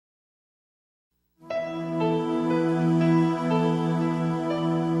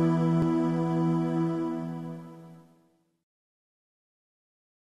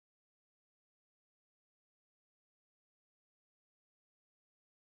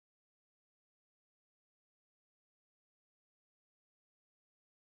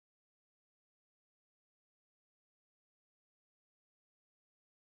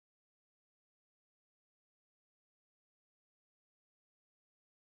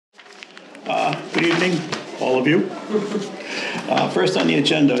Good evening, all of you. First on the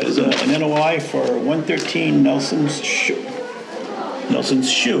agenda is an NOI for 113 Nelson's Shoe.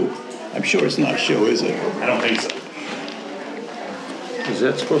 I'm sure it's not Shoe, is it? I don't think so. Is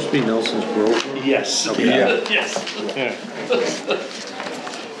that supposed to be Nelson's Grove? Yes. Okay. Yeah. Yes. Yeah.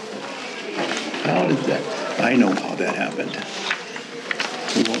 How did that, I know how that happened.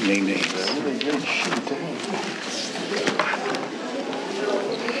 We won't name names.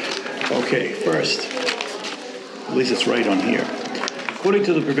 Okay, first, at least it's right on here. According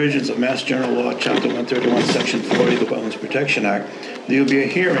to the provisions of Mass General Law, Chapter 131, Section 40 of the Wetlands Protection Act, there will be a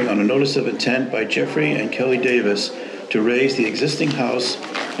hearing on a notice of intent by Jeffrey and Kelly Davis to raise the existing house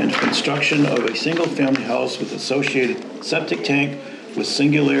and construction of a single-family house with associated septic tank with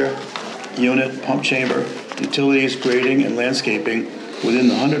singular unit, pump chamber, utilities, grading, and landscaping within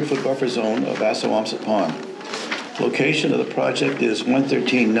the 100-foot buffer zone of Assawamsett Pond. Location of the project is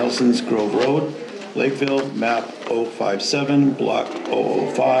 113 Nelson's Grove Road, Lakeville, map 057, block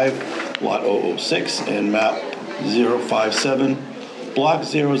 005, lot 006, and map 057, block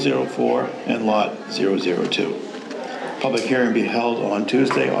 004, and lot 002. Public hearing be held on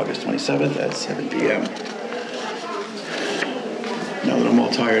Tuesday, August 27th at 7 p.m. Now that I'm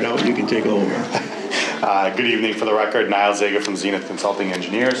all tired out, you can take over. Good evening. For the record, Niall Zager from Zenith Consulting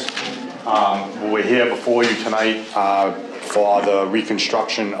Engineers. We're here before you tonight for the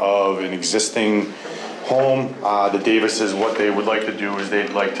reconstruction of an existing home. The Davises, what they would like to do is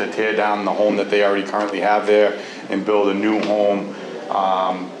they'd like to tear down the home that they already currently have there and build a new home.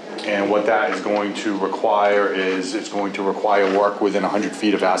 And what that is going to require is it's going to require work within 100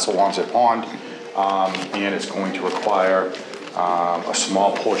 feet of Assawamsett Pond, and it's going to require a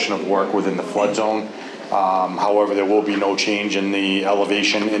small portion of work within the flood zone. However, there will be no change in the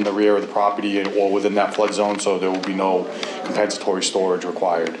elevation in the rear of the property or within that flood zone, so there will be no compensatory storage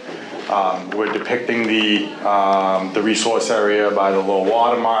required. We're depicting the resource area by the low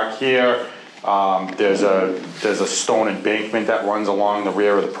water mark here. There's a stone embankment that runs along the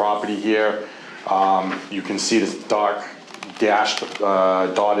rear of the property here. You can see this dark dashed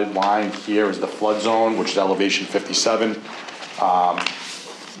dotted line here is the flood zone, which is elevation 57.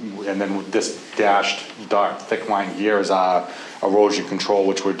 And then this dashed dark thick line here is our erosion control,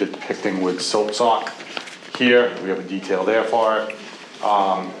 which we're depicting with silt sock here. We have a detail there for it.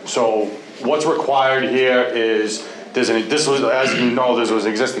 So what's required here is this was, as you know, this was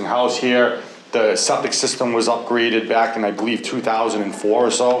an existing house here. The septic system was upgraded back in, I believe, 2004 or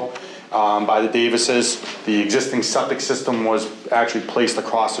so by the Davises. The existing septic system was actually placed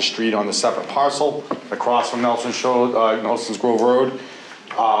across the street on the separate parcel, across from Nelson's Grove Road.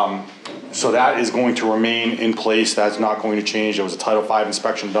 So that is going to remain in place. That's not going to change. There was a Title V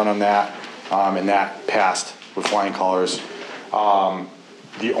inspection done on that, and that passed with flying colors.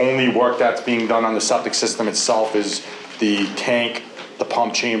 The only work that's being done on the septic system itself is the tank, the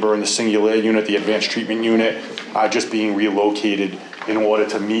pump chamber, and the singular unit, the advanced treatment unit, just being relocated in order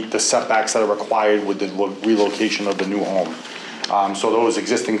to meet the setbacks that are required with the relocation of the new home. So those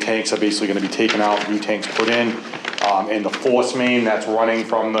existing tanks are basically going to be taken out, new tanks put in, and the force main that's running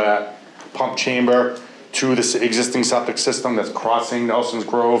from the pump chamber to the existing septic system that's crossing Nelson's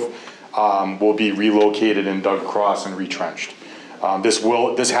Grove will be relocated and dug across and retrenched.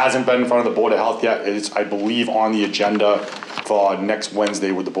 This hasn't been in front of the Board of Health yet. It's, I believe, on the agenda for next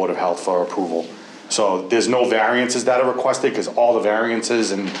Wednesday with the Board of Health for approval. So there's no variances that are requested because all the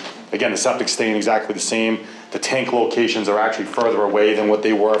variances, and again, the septic's staying exactly the same. The tank locations are actually further away than what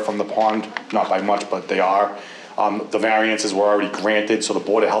they were from the pond, not by much, but they are. The variances were already granted, so the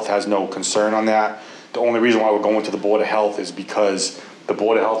Board of Health has no concern on that. The only reason why we're going to the Board of Health is because the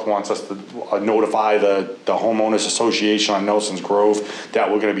Board of Health wants us to notify the homeowners association on Nelson's Grove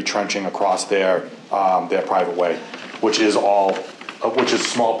that we're going to be trenching across their private way, which is a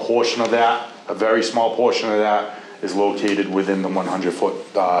small portion of that. A very small portion of that is located within the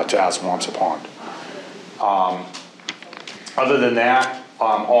 100-foot to Assawamsett Pond. Other than that,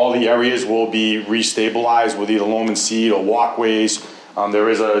 all the areas will be restabilized with either loam and seed or walkways. There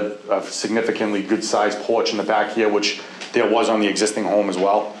is a significantly good-sized porch in the back here, which there was on the existing home as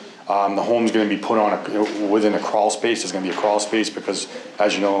well. The home's going to be put on within a crawl space. There's going to be a crawl space because,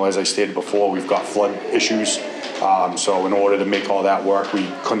 as you know, as I stated before, we've got flood issues. So in order to make all that work, we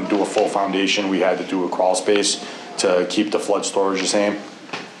couldn't do a full foundation. We had to do a crawl space to keep the flood storage the same.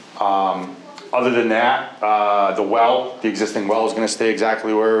 Other than that, the existing well is going to stay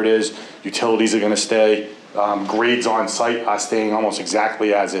exactly where it is. Utilities are going to stay. Grades on site are staying almost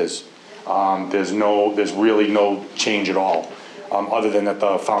exactly as is. There's really no change at all, other than that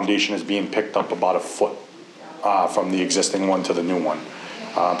the foundation is being picked up about a foot from the existing one to the new one.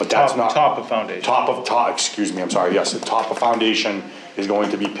 But that's not. Top of foundation. Excuse me, I'm sorry, yes, the top of foundation is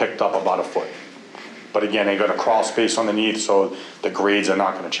going to be picked up about a foot. But again, they got a crawl space underneath, so the grades are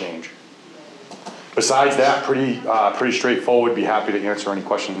not gonna change. Besides that, pretty straightforward. Be happy to answer any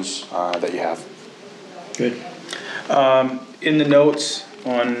questions that you have. Good. In the notes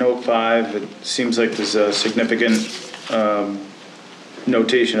on note 5, it seems like there's a significant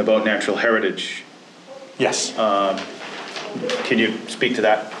notation about natural heritage. Yes. Can you speak to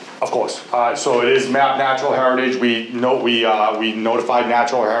that? Of course. So it is map natural heritage. We notified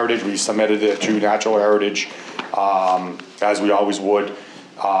natural heritage. We submitted it to natural heritage, as we always would.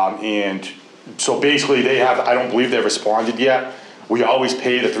 And so basically they have, I don't believe they've responded yet. We always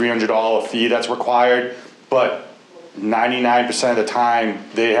pay the $300 fee that's required, but 99% of the time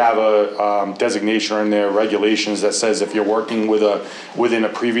they have a designation in their regulations that says if you're working within a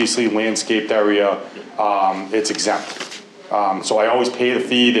previously landscaped area, it's exempt. So I always pay the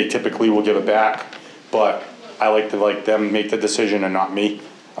fee. They typically will give it back, but I like to let them make the decision and not me.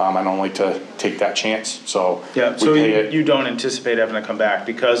 I don't like to take that chance, so Yeah, we so pay it. you don't anticipate having to come back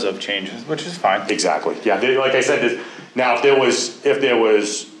because of changes, which is fine. Exactly, yeah, like I said, now if there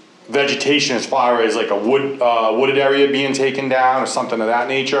was vegetation as far as like a wooded area being taken down or something of that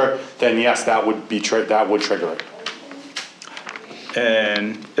nature, then yes, that would trigger it.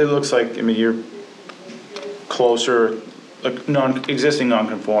 And it looks like, I mean, you're closer, like existing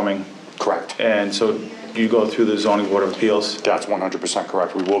non-conforming, Correct. and so you go through the zoning board of appeals. That's 100%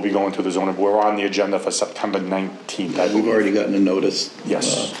 correct. We will be going through the zoning. We're on the agenda for September 19th. I We've believe. already gotten a notice.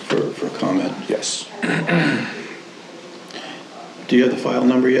 Yes. For comment. Yes. Do you have the file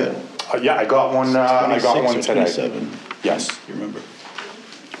number yet? Yeah, I got one. I got one 26 or today. 27? Yes. You remember?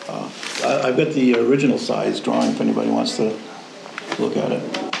 I've got the original size drawing if anybody wants to look at it.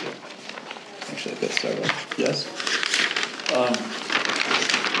 Actually, I've got several. Yes?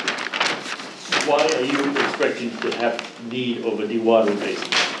 Why are you expecting to have need of a dewatering basin?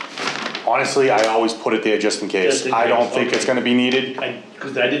 Honestly, I always put it there just in case. Just in I don't case, think it's okay. going to be needed.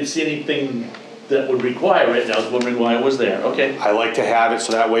 Because I didn't see anything that would require it, and I was wondering why it was there, okay. I like to have it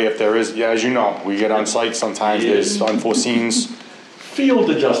so that way if there is, yeah, as you know, we get on site, sometimes there's unforeseens Field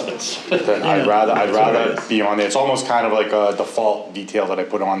adjustments. that I'd rather right. be on there. It's almost kind of like a default detail that I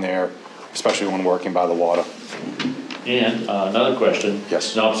put on there, especially when working by the water. And another question.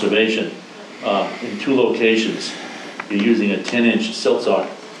 Yes. An observation. In 2 locations, you're using a 10-inch silt sock,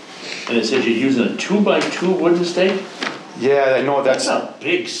 and it says you're using a 2x2 wooden stake? Yeah, I know That's that's, a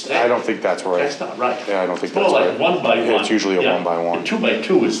big stake. I don't think that's right. That's not right. Yeah, I don't think It's more that's like right. 1 by 1. Yeah, it's usually a Yeah. 1 by 1. A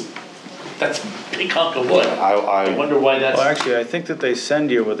 2x2 that's a big hunk of wood. I wonder why that's. Well, actually, I think that they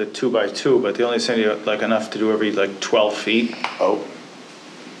send you with a 2x2, but they only send you like enough to do every like 12 feet, Oh,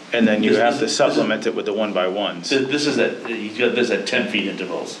 and then you This have is- to this is- supplement it with the 1x1s. This is you got this at 10 feet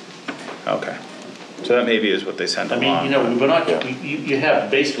intervals. Okay, so that maybe is what they send I along. mean, we're not, Yeah. you have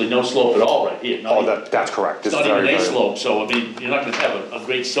basically no slope at all right here. Not oh, even- that's correct. It's It's not even very, a very- slope, so I mean, you're not gonna have a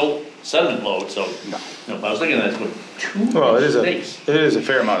great silt sediment load, so. No. No, but I was looking at this with 2 Well, it stakes. is a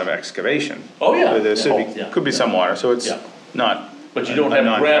fair amount of excavation. Oh, yeah. There should be, Yeah. Oh, yeah. could be some water, so it's Yeah. not. But you don't a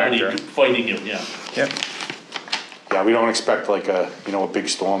have gravity non-factor. fighting you, yeah. Yep. Yeah, we don't expect like a big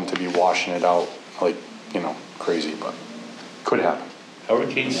storm to be washing it out like, crazy, but could happen.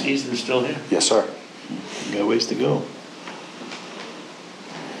 Hurricane season is still here? Yes, sir. You got ways to go.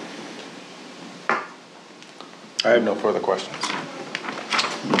 I have no further questions.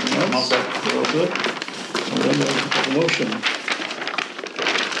 Anything else? You're all good? Well, then, a motion.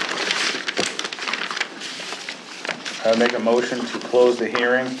 I make a motion to close the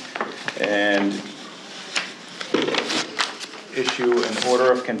hearing and issue an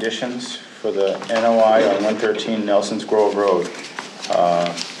order of conditions for the NOI on 113 Nelson's Grove Road.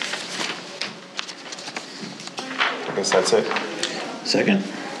 I guess that's it. Second?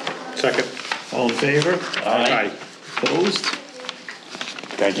 Second. All in favor? Aye. Opposed?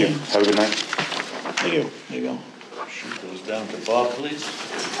 Thank you. Have a good night. Thank you. There you go. Shoot those down to Bob, please.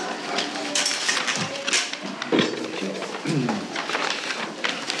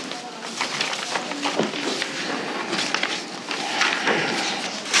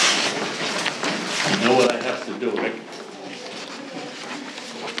 You know what I have to do, Rick?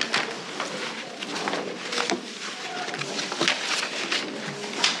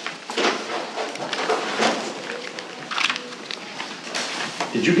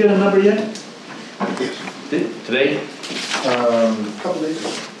 Did you get a number yet? Today? Couple days ago.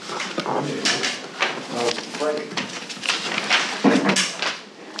 Friday.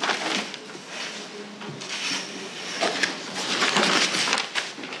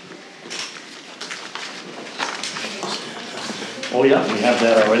 Oh, yeah, we have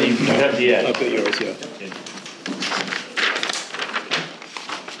that already. We have the I've ad. got yours, yeah. Okay.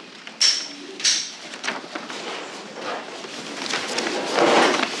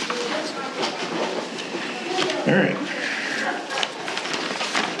 All right.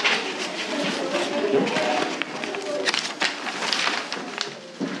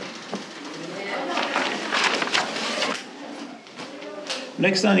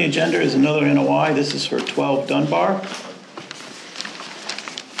 Next on the agenda is another NOI. This is for 12 Dunbar.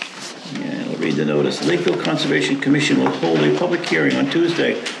 And I'll read the notice. Lakeville Conservation Commission will hold a public hearing on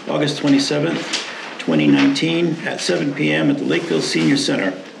Tuesday, August 27th, 2019, at 7 p.m. at the Lakeville Senior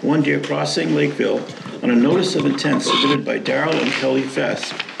Center, One Deer Crossing, Lakeville, on a notice of intent submitted by Darrell and Kelly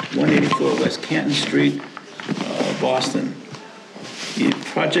Fess, 184 West Canton Street, Boston. The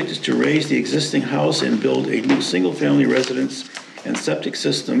project is to raise the existing house and build a new single-family residence and septic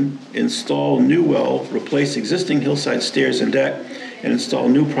system, install new well, replace existing hillside stairs and deck, and install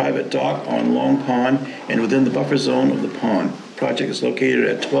new private dock on Long Pond and within the buffer zone of the pond. Project is located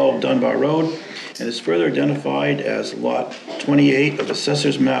at 12 Dunbar Road and is further identified as Lot 28 of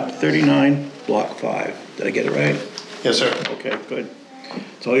Assessor's Map 39, Block 5. Did I get it right? Yes, sir. Okay, good.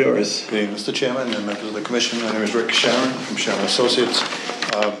 It's all yours. Okay, Mr. Chairman and members of the commission, my name is Rick Sharon from Sharon Associates.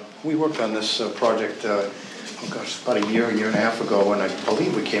 We worked on this project, about a year and a half ago, and I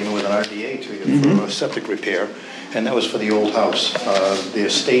believe we came in with an RDA to you for a septic repair, and that was for the old house. The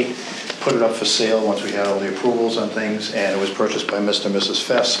estate put it up for sale once we had all the approvals on things, and it was purchased by Mr. and Mrs.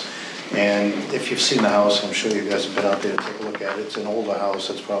 Fess. And if you've seen the house, I'm sure you guys have been out there to take a look at it. It's an older house.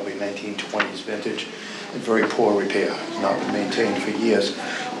 It's probably 1920s vintage. In very poor repair. It's not been maintained for years.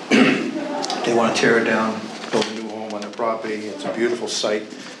 They want to tear it down, build a new home on the property. It's a beautiful site.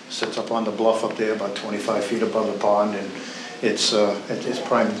 Sits up on the bluff up there, about 25 feet above the pond, and it's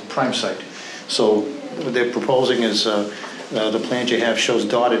prime site. So what they're proposing is the plan you have shows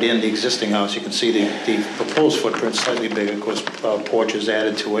dotted in the existing house. You can see the proposed footprint slightly bigger, of course, porch is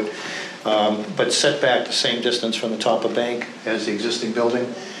added to it, but set back the same distance from the top of bank as the existing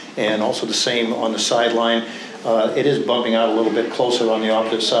building, and also the same on the sideline. It is bumping out a little bit closer on the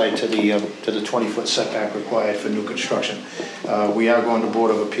opposite side to the 20-foot setback required for new construction. We are going to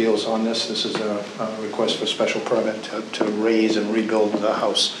Board of Appeals on this. This is a request for special permit to raise and rebuild the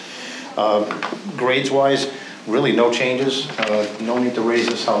house. Grades-wise, really no changes. No need to raise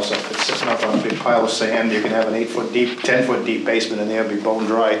this house up. It's sitting up on a big pile of sand. You can have an 8-foot deep, 10-foot deep basement in there, be bone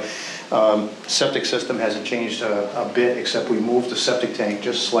dry. Septic system hasn't changed a bit, except we moved the septic tank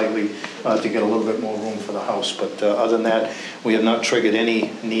just slightly to get a little bit more room for the house. But other than that, we have not triggered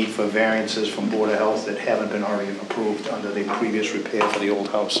any need for variances from Board of Health that haven't been already approved under the previous repair for the old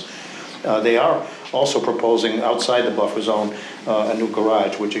house. They are also proposing outside the buffer zone a new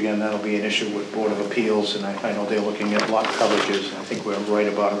garage, which again, that'll be an issue with Board of Appeals, and I know they're looking at lot coverages. I think we're right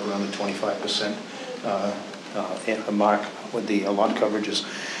about it, around the 25% mark with the lot coverages.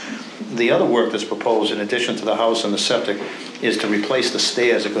 The other work that's proposed, in addition to the house and the septic, is to replace the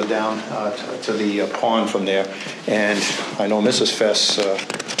stairs that go down to the pond from there. And I know Mrs. Fess,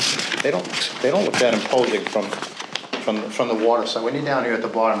 they don't look that imposing from the water side. When you're down here at the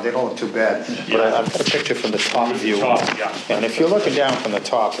bottom, they don't look too bad. Yeah. But I've got a picture from the top view. Yeah. And if you're looking down from the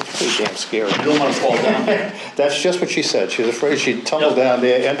top, it's pretty damn scary. You don't want to fall down. That's just what she said. She was afraid she'd tumble down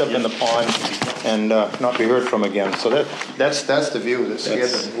there, end up in the pond, and not be heard from again. So that's the view that scared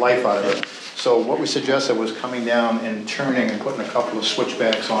the life out of her. So what we suggested was coming down and turning and putting a couple of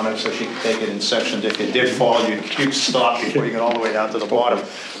switchbacks on it so she could take it in sections. If you did fall, you'd stop before you get all the way down to the bottom.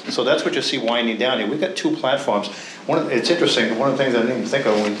 So that's what you see winding down here. We've got two platforms. It's interesting, one of the things I didn't even think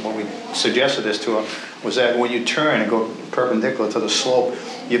of when we suggested this to her was that when you turn and go perpendicular to the slope,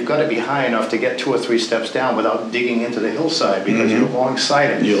 you've got to be high enough to get 2 or 3 steps down without digging into the hillside because you're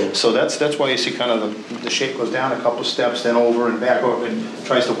alongside it. Yeah. So that's why you see kind of the shape goes down a couple of steps, then over and back over, and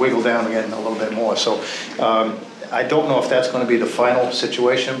tries to wiggle down again a little bit more. So I don't know if that's going to be the final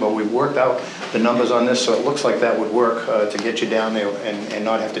situation, but we've worked out the numbers on this, so it looks like that would work to get you down there and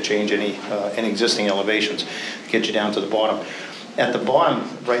not have to change any existing elevations, get you down to the bottom. At the bottom,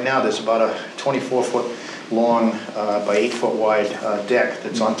 right now, there's about a 24-foot long by 8-foot wide deck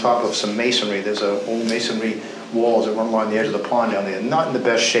that's on top of some masonry. There's old masonry walls that run along the edge of the pond down there. Not in the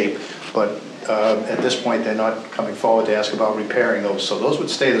best shape, but at this point, they're not coming forward to ask about repairing those. So those would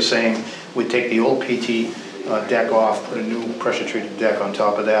stay the same. We'd take the old PT deck off, put a new pressure-treated deck on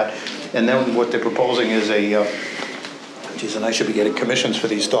top of that. And then what they're proposing is geez, and I should be getting commissions for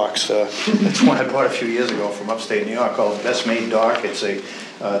these docks. That's one I bought a few years ago from upstate New York called Best Made Dock. It's a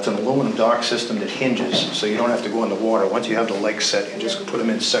It's an aluminum dock system that hinges, so you don't have to go in the water. Once you have the legs set, you just put them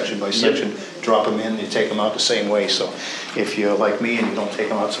in section by section, drop them in, you take them out the same way. So if you're like me and you don't take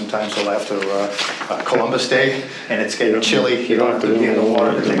them out sometimes till after Columbus Day, and it's getting chilly, you don't have to be in the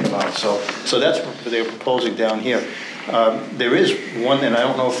water to take them out. So that's what they're proposing down here. There is one, and I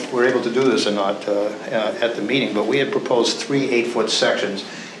don't know if we're able to do this or not at the meeting, but we had proposed 3 8-foot sections,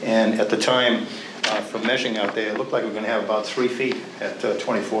 and at the time, from measuring out there, it looked like we were going to have about 3 feet at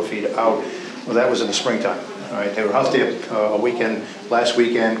 24 feet out. Well, that was in the springtime. All right, they were out there last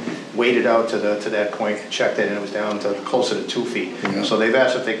weekend, waded out to that point, checked it, and it was down to closer to 2 feet. Yeah. So they've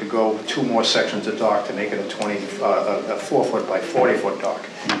asked if they could go 2 more sections of dock to make it a 4-foot by 40-foot dock.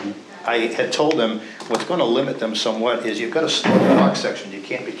 Mm-hmm. I had told them what's going to limit them somewhat is you've got a slow dock section. You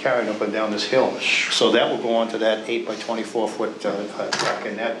can't be carrying up and down this hill. So that will go onto that 8 by 24 foot dock,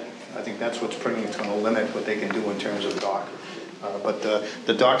 and that, I think that's what's going to limit what they can do in terms of dock. But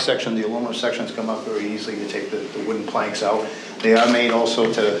the dock section, the aluminum sections come up very easily. You take the wooden planks out. They are made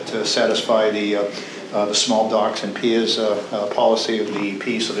also to satisfy the small docks and piers policy of the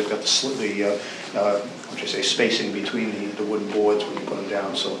EP. So they've got the spacing between the wooden boards when you put them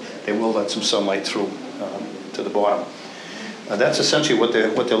down. So they will let some sunlight through to the bottom. That's essentially what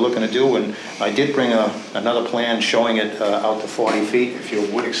they're looking to do, and I did bring another plan showing it out to 40 feet, if you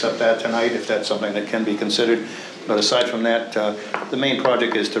would accept that tonight, if that's something that can be considered. But aside from that, the main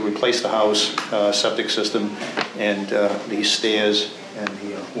project is to replace the house, septic system, and these stairs and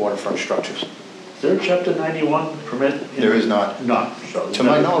the waterfront structures. Is there a Chapter 91 permit? There is not. Not. So to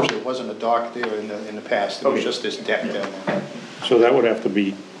my knowledge, there wasn't a dock there in the past. It was just this deck down there. So that would have to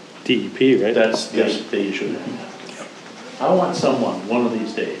be DEP, right? That's the issue. I want someone, one of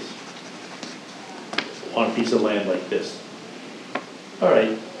these days, on a piece of land like this. All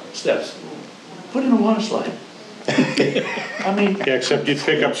right, steps. Put in a water slide. I mean... Yeah, except you'd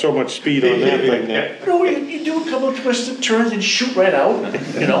pick up so much speed on that thing there. No, you do a couple of twisted turns and shoot right out,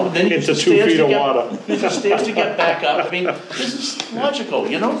 you know. Then you into 2 feet of water. There's the stairs to get back up. I mean, this is logical,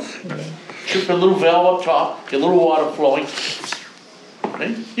 you know. Shoot a little valve up top, get a little water flowing.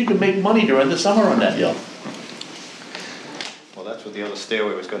 Right? You can make money during the summer on that deal. Well, that's what the other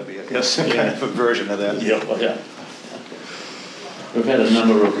stairway was going to be, I guess, kind of a version of that. Yeah, well, yeah. We've had a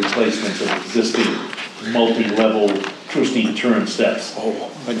number of replacements of existing multi-level twisting turn steps.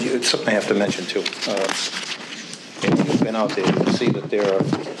 Oh, it's something I have to mention too. If you've been out there, you can see that there are,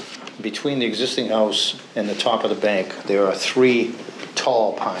 between the existing house and the top of the bank, there are 3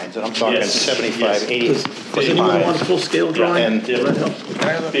 tall pines, and I'm talking 75, 80 Does anyone want a full-scale drawing? And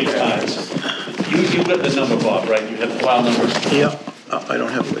Big pines. You got the number, Bob, right? You have the file numbers? Yeah, I don't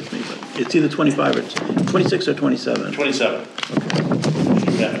have it with me, but it's either 25 or 26 or 27. 27.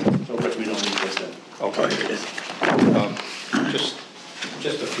 Okay. Yeah. So Rick, we don't need this then. okay, it is.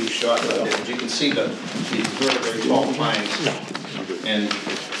 Just a few shots out there. As you can see, these very tall pines, and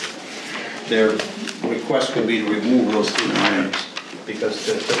their request could be to remove those 3 pines, because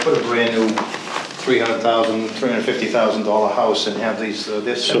to put a brand new $300,000, $350,000 house and have these,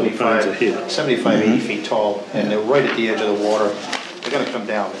 they're 75, 80 feet tall, and they're right at the edge of the water. They're going to come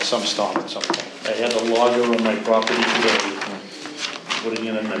down at some storm at some point. I had a logger on my property today, putting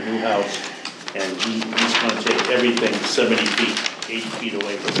in a new house, and he's going to take everything 70 feet, 80 feet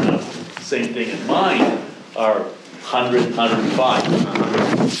away from the house. Same thing in mine are 100,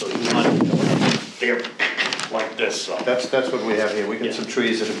 105. So you want there like this. So. That's what we have here. We got some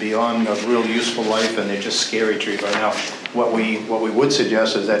trees that are beyond a real useful life, and they're just scary trees right now. What we would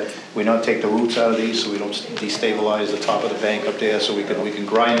suggest is that we not take the roots out of these, so we don't destabilize the top of the bank up there. So we can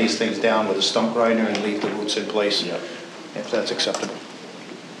grind these things down with a stump grinder and leave the roots in place, if that's acceptable.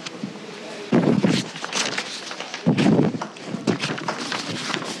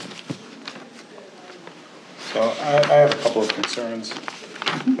 So I have a couple of concerns,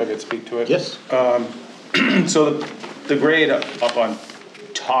 if I could speak to it. Yes. So the grade up on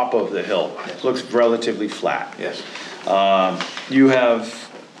top of the hill looks relatively flat. Yes. You have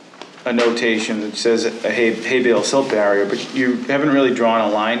a notation that says a hay bale silt barrier, but you haven't really drawn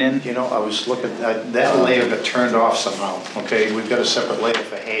a line in. You know, I was looking at that layer got turned off somehow. Okay, we've got a separate layer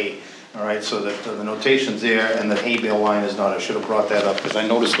for hay. All right, so that the notation's there and the hay bale line is not. I should have brought that up because I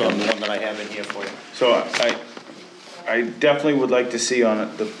noticed on the one that I have in here for you. So I definitely would like to see on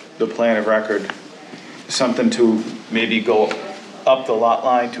the plan of record something to maybe go up the lot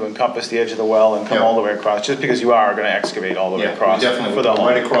line to encompass the edge of the well and come all the way across, just because you are going to excavate all the way across. Definitely for the home.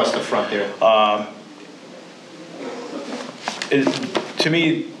 Right across the front there. To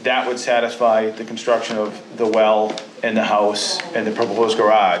me, that would satisfy the construction of the well and the house and the proposed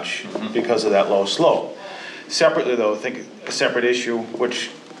garage because of that low slope. Separately though, I think a separate issue,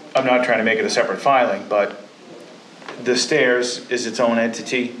 which I'm not trying to make it a separate filing, but the stairs is its own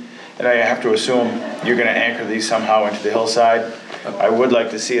entity, and I have to assume you're gonna anchor these somehow into the hillside. I would like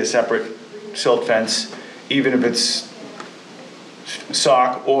to see a separate silt fence, even if it's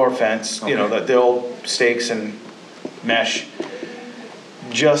sock or fence, you know, Okay. the old stakes and mesh,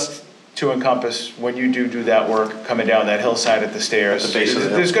 just to encompass when you do that work, coming down that hillside at the stairs. At the base of the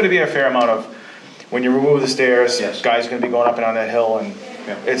hill. There's gonna be a fair amount of, when you remove the stairs, Yes. guys gonna be going up and down that hill, and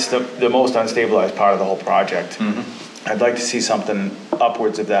Yeah. it's the most unstabilized part of the whole project. I'd like to see something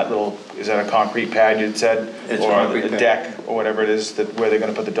upwards of that little, is that a concrete pad you'd said? It's a Or concrete a pad. deck, or whatever it is, that, where they're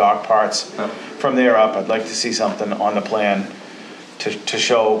gonna put the dock parts. Yeah. From there up, I'd like to see something on the plan to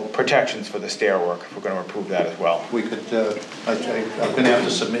show protections for the stair work, if we're gonna approve that as well. We could, I'm gonna have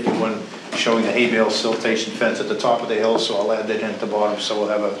to submit you one showing the hay bale siltation fence at the top of the hill, so I'll add that in at the bottom, so we'll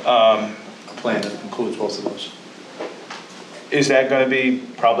have a plan that includes both of those. Is that gonna be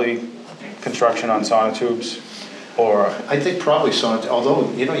probably construction on sonotubes, or? I think probably so, although,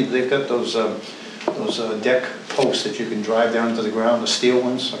 you know, they've got those deck posts that you can drive down to the ground, the steel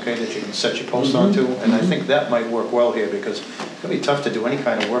ones, okay, that you can set your post onto, and I think that might work well here, because it's gonna be tough to do any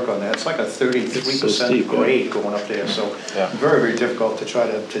kind of work on that. It's like a 33% steep, yeah. grade going up there, so Yeah. very, very difficult to try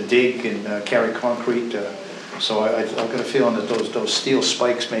to dig and carry concrete. So I've got a feeling that those steel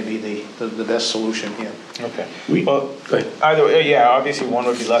spikes may be the best solution here. Okay. We- Well, go ahead. either, yeah, obviously one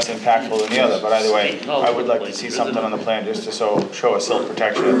would be less impactful than the other, but either way, State all I would over like the to place, see isn't something it? on the plan just to show a silt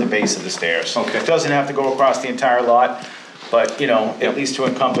protection at the base of the stairs. Okay. It doesn't have to go across the entire lot, but, you know, at least to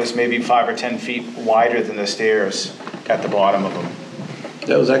encompass maybe 5 or 10 feet wider than the stairs at the bottom of them.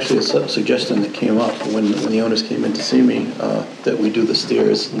 That was actually a suggestion that came up when the owners came in to see me, that we do the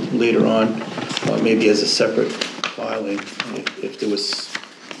stairs later on, maybe as a separate filing, if there was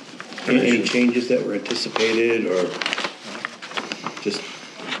any changes that were anticipated, or just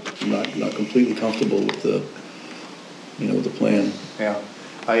not completely comfortable with the, you know, the plan. Yeah,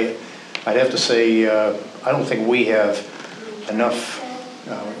 I'd have to say, I don't think we have enough,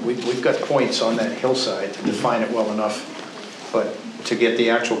 we've got points on that hillside to define it well enough, but to get the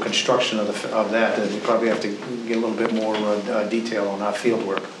actual construction of that, then we probably have to get a little bit more detail on our field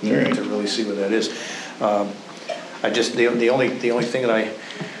work All right. to really see what that is. The only thing that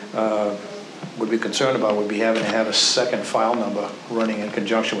I would be concerned about would be having to have a second file number running in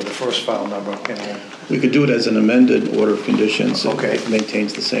conjunction with the first file number, you know. We could do it as an amended order of conditions. Okay. It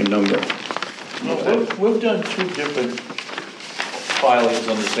maintains the same number. No, we've done 2 different filings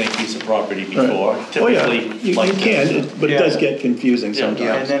on the same piece of property before. Oh, yeah, Typically, you like can, but it does get confusing Yeah. And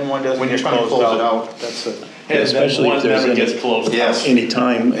sometimes. then one doesn't When you're get trying to closed close it out. out, that's it. And then especially if one there's never any- gets closed. Yes. Any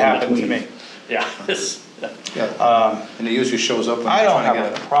time in Happened to between. me. Yeah. This- Yeah, and it usually shows up when I you're don't trying to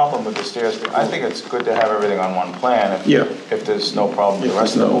have get a it. problem with the stairs. I think it's good to have everything on one plan Yeah. if there's no problem with the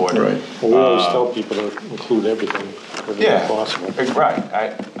rest of the No, board. right. Well, we always tell people to include everything, Yeah, possible. right.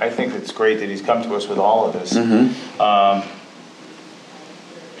 I think it's great that he's come to us with all of this.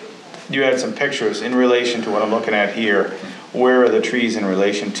 You had some pictures in relation to what I'm looking at here. Where are the trees in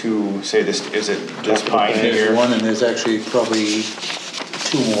relation to, say, this, is it this pine There's here? one, and there's actually probably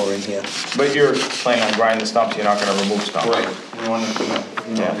 2 more in here. But you're planning on grinding the stumps, you're not gonna remove stumps? Right. We want to,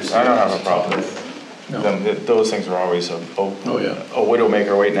 Yeah, I don't have a problem with those things are always a yeah. a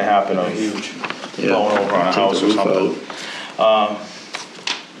widowmaker waiting to happen, of huge. Yeah. blowing over on a Take the house or roof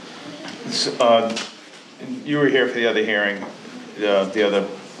something. You were here for the other hearing, the other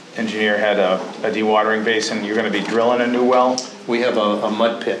engineer had a dewatering basin, you're gonna be drilling a new well? We have a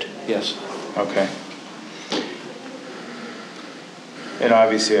mud pit, yes. Okay. And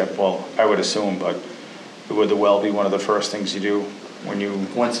obviously, well, I would assume, but would the well be one of the first things you do when you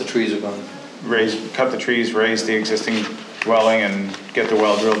Once the trees are gone. cut the trees, raise the existing dwelling and get the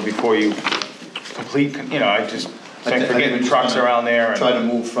well drilled before you complete, you know, I just think for we're getting just trucks gonna around there Try to and,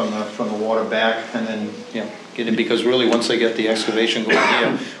 move from the water back and then, get in, because really, once they get the excavation going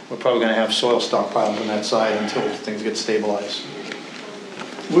here, we're probably gonna have soil stockpiles on that side until things get stabilized.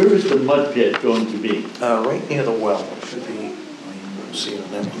 Where is the mud pit going to be? Right near the well, should be, you won't see it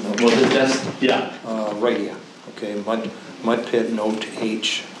on that. Well, that's, yeah. Right here, okay, mud pit, note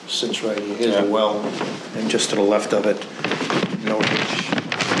H, sits right here, here's Yeah. the well, and just to the left of it, note H.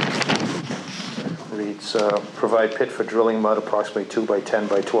 Reads, provide pit for drilling mud approximately 2 by 10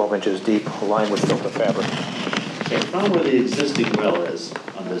 by 12 inches deep, lined with filter fabric. Okay, found where the existing well is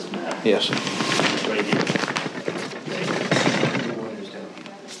on this map. Yes. It's right here.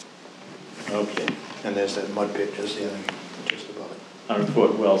 Okay. And there's that mud pit just there, just above it.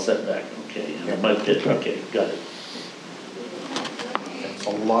 100-foot well setback, okay, and the mud pit, okay, got it. There's a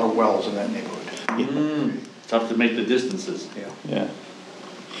lot of wells in that neighborhood. tough to make the distances. Yeah.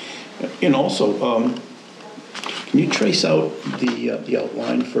 And also, can you trace out the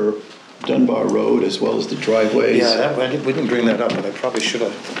outline for Dunbar Road as well as the driveways? Yeah, we didn't bring that up, but I probably should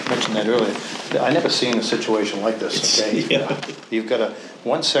have mentioned that earlier. I never seen a situation like this, okay? Yeah. You've got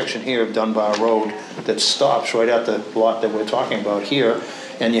one section here of Dunbar Road that stops right at the lot that we're talking about here,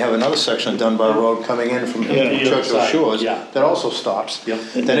 and you have another section of Dunbar Road coming in from Churchill Shores that also stops. Yep.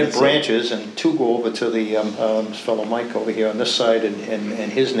 Then it branches, and two go over to the fellow Mike over here on this side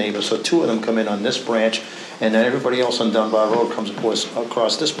and his neighbor, so two of them come in on this branch, and then everybody else on Dunbar Road comes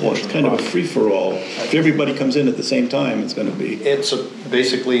across this portion. It's kind of a free-for-all. If everybody comes in at the same time, it's going to be... It's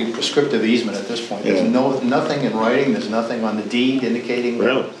basically prescriptive easement at this point. There's nothing in writing, there's nothing on the deed indicating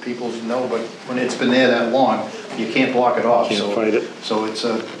that people know, but when it's been there that long, you can't block it off. Can't fight it. So it's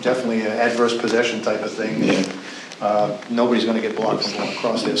definitely an adverse possession type of thing. Yeah. Nobody's gonna get blocked from going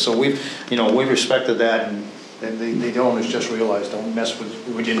across there. So we've respected that, and the owners just realized, don't mess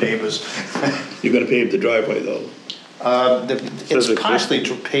with your neighbors. You're going to pave the driveway, though. It's partially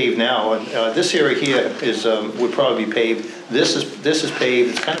paved now, and this area here is would probably be paved. This is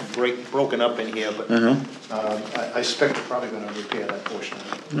paved. It's kind of broken up in here, but I suspect they're probably going to repair that portion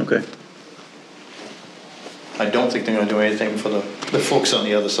of it. Okay. I don't think they're going to do anything for the folks on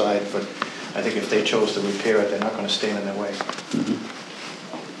the other side, but I think if they chose to repair it, they're not going to stand in their way.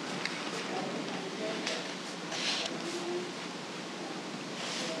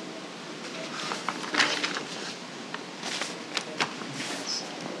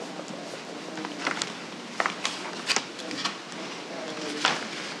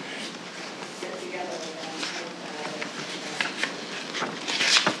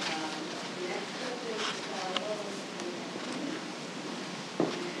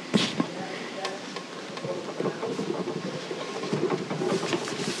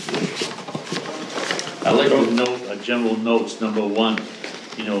 I like to note, general notes, number one,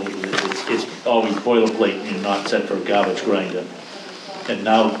 you know, it's always boilerplate, you know, not set for a garbage grinder. And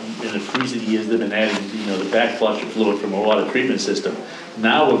now, in the recent years, they've been adding, you know, the backflush of fluid from a water treatment system.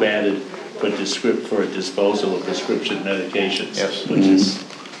 Now we've added for a disposal of prescription medications. Yes. Which is,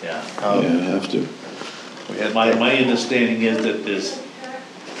 Yeah, have to. my understanding is that there's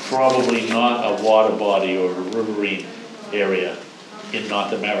probably not a water body or a riverine area in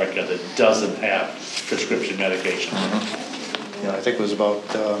North America that doesn't have prescription medication. Yeah, I think it was about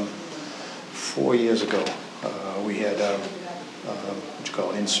 4 years ago. We had what you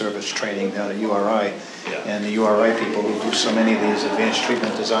call in-service training down at URI, and the URI people who do so many of these advanced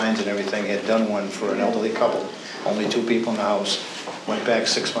treatment designs and everything had done one for an elderly couple, only 2 people in the house. Went back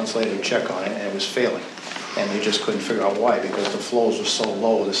 6 months later to check on it, and it was failing. And they just couldn't figure out why, because the flows were so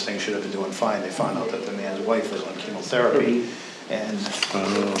low, this thing should have been doing fine. They found out that the man's wife was on chemotherapy, and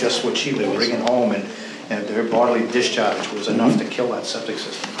just what she was bringing home, and their bodily discharge was enough to kill that septic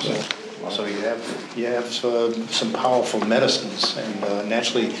system. So you have some powerful medicines, and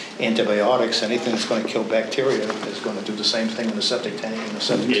naturally antibiotics. Anything that's going to kill bacteria is going to do the same thing in the septic tank and the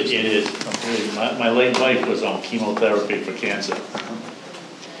septic system. It is. My late wife was on chemotherapy for cancer.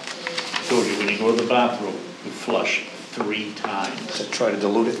 I told you, when you go to the bathroom, you flush 3 times. To try to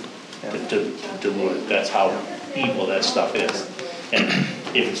dilute it. Yeah. To dilute it. That's how evil that stuff is. And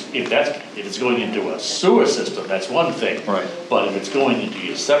if it's going into a sewer system, that's one thing. Right. But if it's going into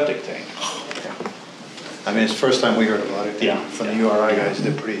your septic tank. I mean, it's the first time we heard about it. Yeah. From the URI guys,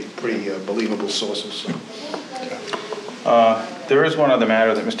 they're pretty believable sources. So. There is one other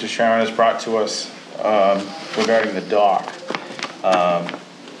matter that Mr. Sharon has brought to us regarding the dock.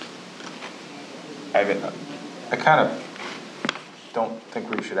 I kind of don't think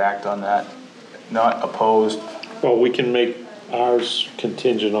we should act on that. Not opposed. Well, we can make ours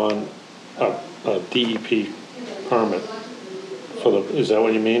contingent on a DEP permit for the, is that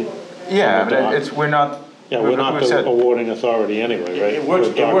what you mean? Yeah, but we're not. Yeah, we're not the awarding authority anyway, right? It works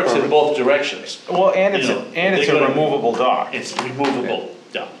in both directions. Well, and it's a removable dock. It's removable,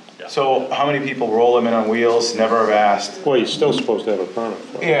 yeah. So how many people roll them in on wheels, never have asked? Well, you're still supposed to have a permit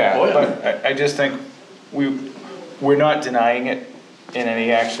for it. Yeah, Oh, yeah. but I just think we're not denying it in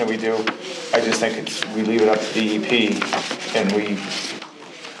any action that we do. I just think we leave it up to DEP and we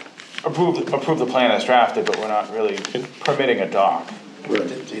approve the plan as drafted, but we're not really permitting a dock.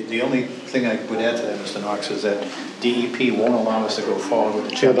 The only thing I would add to that, Mr. Knox, is that DEP won't allow us to go forward with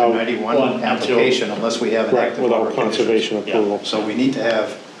the Chapter 91 application unless we have an active order Without conservation approval. So we need to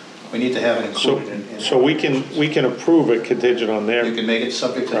have it included in. So we can approve it contingent on their. You can make it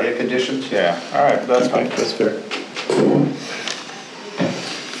subject to their conditions? Yeah, all right, that's fine. That's fair.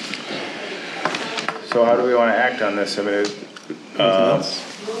 So how do we want to act on this? I mean,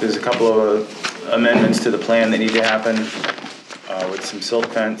 there's a couple of amendments to the plan that need to happen, with some silt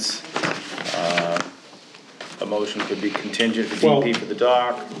fence. A motion could be contingent for Well- DP for the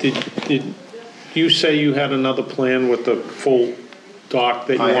dock. Did you say you had another plan with the full dock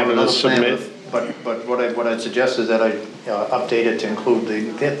that you I have wanted to another plan, submit? but what I'd suggest is that I update it to include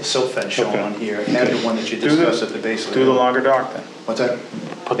the silt fence shown Okay. on here, and the one that you Do the- discussed at the base of the Do the hill. longer dock then. What's that?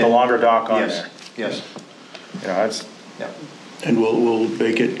 Put the longer dock on Yes, there. yes, You know, that's, yeah. And we'll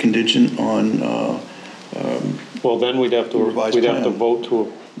make it contingent on, Well, then we'd have to Revised plan. vote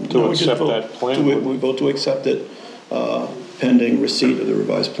to no, we just accept vote that plan. to- wouldn't We vote to accept it pending receipt of the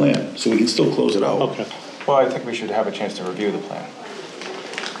revised plan, so we can still close it out. Okay. well, I think we should have a chance to review the plan.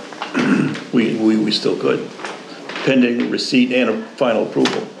 We still could, pending receipt and a final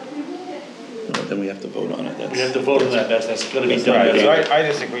approval. Then we have to vote on it. We have That's, to vote on that, that's gonna be done. Right, so today. I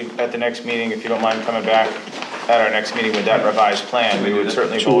just think we, at the next meeting, if you don't mind coming back at our next meeting with that revised plan, we would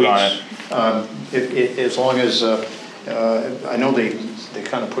certainly 2 vote on weeks. it. As long as, I know they're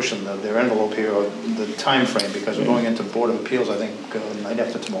kind of pushing their envelope here, or the time frame, because we're going into Board of Appeals, I think, night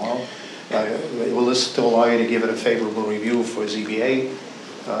after tomorrow. Will this still allow you to give it a favorable review for ZBA?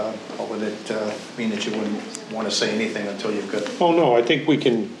 Or would it mean that you wouldn't want to say anything until you've got... Oh, no, I think we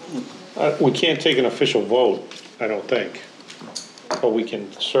can't take an official vote, I don't think. But we can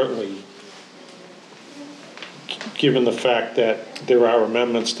certainly, given the fact that there are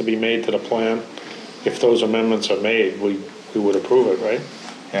amendments to be made to the plan, if those amendments are made, we would approve it, right?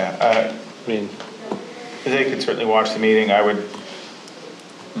 Yeah, I mean, they could certainly watch the meeting. I would,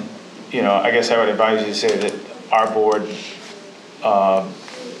 you know, I guess I would advise you to say that our board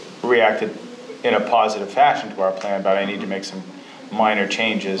reacted in a positive fashion to our plan, but I need to make some minor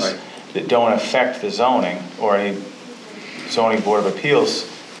changes Right. that don't affect the zoning or any zoning board of appeals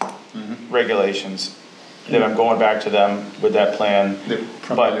regulations, that I'm going back to them with that plan. They're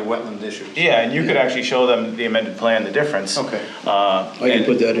primarily wetland issues. Yeah, and you could actually show them the amended plan, the difference. Okay. I can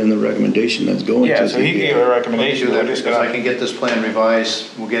put that in the recommendation that's going to Yeah, so he gave a ZBA. recommendation. Do that, We're just because I gonna, can get this plan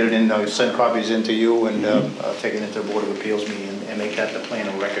revised, we'll get it in, I'll send copies into you, and I'll take it into the Board of Appeals meeting and make that the plan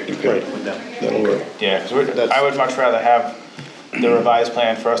of record with them. That'll work. yeah, 'cause I would much rather have the revised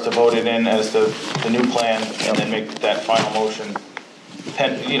plan for us to vote it in as the new plan, and then make that final motion,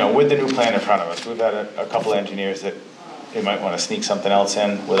 you know, with the new plan in front of us. We've had a couple engineers that they might want to sneak something else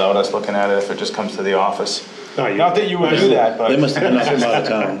in without us looking at it if it just comes to the office. No, you- Not that you would do that, but. They must have been up from out of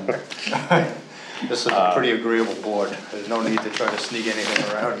town. This is a pretty agreeable board, there's no need to try to sneak anything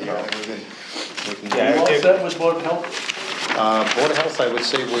around here. Yeah, You all if- set with Board of Health? Board of Health, I would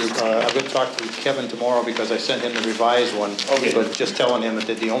say, I'm going to talk to Kevin tomorrow, because I sent him the revised one. Okay. But just telling him that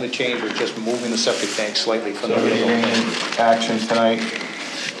the only change was just moving the septic tank slightly from the So original. meeting in action tonight.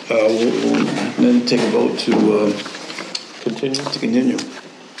 We'll then take a vote to continue? continue,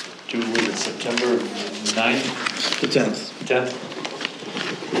 To, was it September 9th, the 10th. 10th?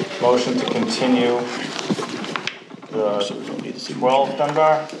 Motion to continue So the we don't need to see. 12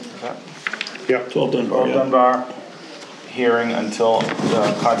 Dunbar, is that? Yeah. 12 Dunbar, 12 yeah. Dunbar hearing until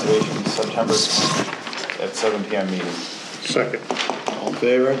the conservation September 20th at 7 PM meeting. Second. All in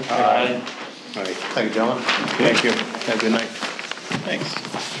favor? Aye. Aye. Thank you, gentlemen. Thank you. Have a good night. Thanks.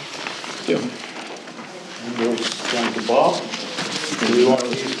 Yeah. Goes down to Bob. Do you want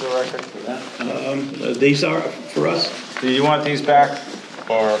these for the record? For that? These are for us? Do you want these back,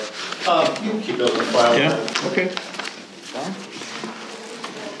 or? You keep those in file. Yeah, okay.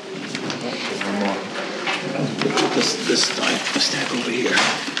 This stack over here.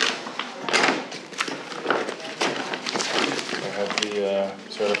 I have the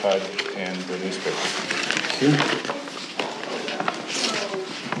certified and the newspaper.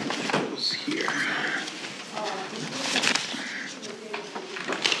 Goes here.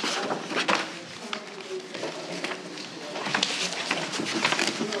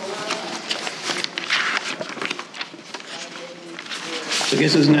 So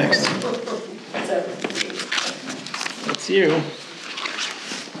guess who's next? That's you.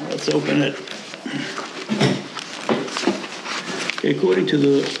 Let's open it. Okay, according to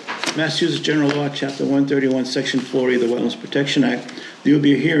the Massachusetts General Law, Chapter 131, Section 40 of the Wetlands Protection Act, there will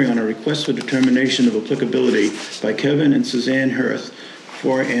be a hearing on a request for determination of applicability by Kevin and Suzanne Hirth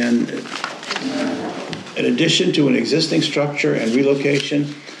for an addition to an existing structure and relocation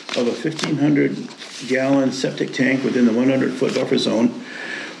of a 1,500-gallon septic tank within the 100-foot buffer zone.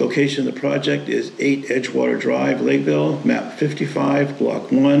 Location of the project is 8 Edgewater Drive, Lakeville, map 55,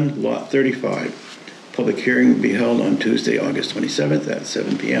 block 1, lot 35. Public hearing will be held on Tuesday, August 27th at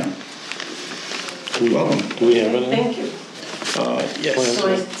 7 p.m. Welcome. Do we have anything? Thank you. Yes.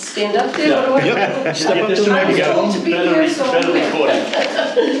 So I stand up there? What do I do? Yep, step up to the I was microphone. told to be here, so I'm Better here.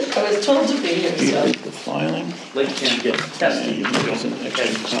 recording. I was told to be here, Here so. is the filing. Like can't get tested. And there's an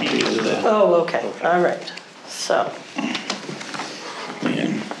extra copy of that. Oh, okay, all right. So,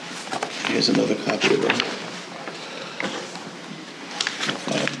 And here's another copy of it.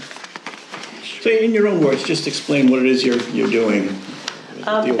 So in your own words, just explain what it is you're doing.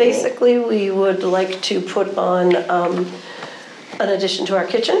 The overall- basically, we would like to put on an addition to our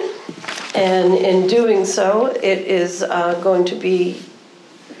kitchen. And in doing so, it is going to be,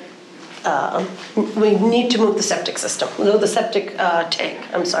 we need to move the septic system, no, the septic tank,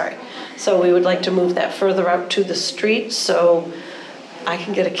 I'm sorry. So we would like to move that further out to the street so I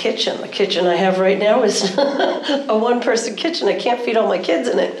can get a kitchen. The kitchen I have right now is a one-person kitchen. I can't feed all my kids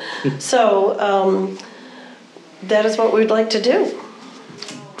in it. So that is what we'd like to do.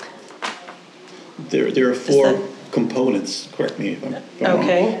 There are four that- components, correct me if I'm wrong,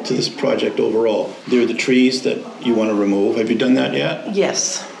 Okay. to this project overall. There are the trees that you want to remove. Have you done that yet?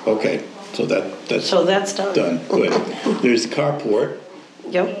 Yes, Okay, so that's so that's done. done, good. There's the carport,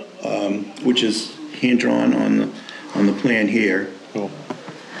 Yep, which is hand-drawn on the plan here. Oh.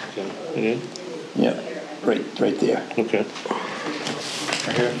 Okay. Yeah, right there. Okay.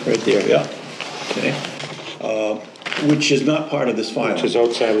 Right there, yeah. Okay. Which is not part of this file. Which is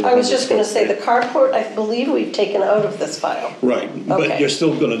outside of the. I was just gonna say, the carport, I believe we've taken out of this file. Right, but Okay. you're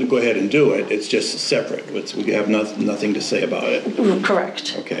still gonna go ahead and do it, it's just separate, we have nothing to say about it.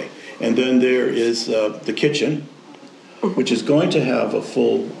 Correct. Okay, and then there is the kitchen, which is going to have a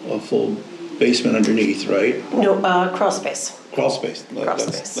full basement underneath, right? No, crawl space. Crawl space. Crawl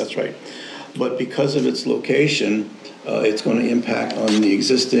space. That's right. But because of its location, it's going to impact on the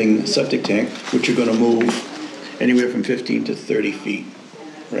existing septic tank, which you're going to move anywhere from 15 to 30 feet,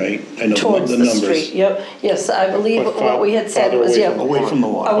 right? I know Towards the numbers. street, yep. Yes, I believe But what we had said farther was, away yeah. from the Away from the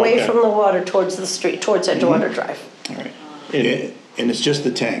water. Away Okay. from the water towards the street, towards Edgewater Drive. All right. And- And it's just the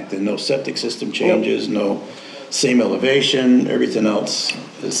tank, there's no septic system changes, no same elevation, everything else.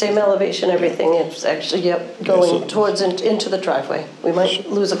 Same elevation, everything, it's actually, yep, so- going towards, into the driveway. We might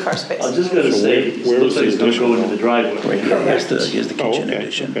lose a car space. I was just gonna So say, where- it where looks is like the it's gonna go addition? into the driveway. Right here, here's the Oh, kitchen okay,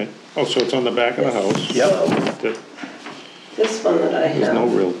 addition. okay. Oh, so it's on the back of the house? Yep. There- This one that I have. There's no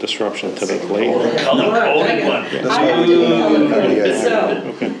real disruption to the lake? Color-coded one. I would do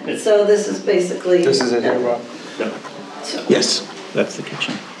color-coded, so this is basically. This is it here, Rob? So- Yes, that's the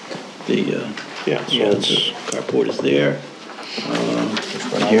kitchen. The, Yeah, so yeah, it's, the carport is there.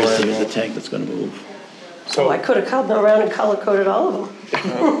 And here's the tank that's gonna move. So I could have come around and color-coded all of them.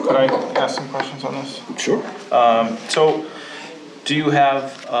 Could I ask some questions on this? Sure. So, do you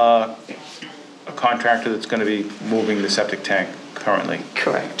have a contractor that's gonna be moving the septic tank currently?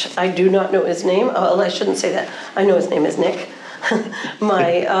 Correct. I do not know his name. I shouldn't say that. I know his name is Nick.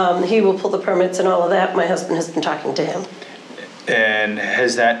 He will pull the permits and all of that. My husband has been talking to him. And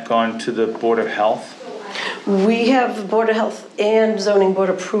has that gone to the Board of Health? We have the Board of Health and Zoning Board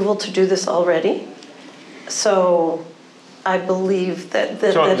approval to do this already. So I believe that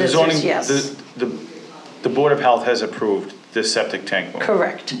So that the is zoning, yes. the Board of Health has approved this septic tank move?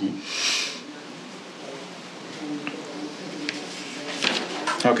 Correct.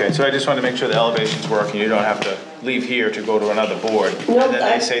 Okay, so I just wanted to make sure the elevations work and you don't have to leave here to go to another board. No, And then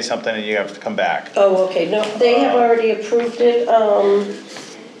I- they say something and you have to come back. Oh, okay. No, they have already approved it. I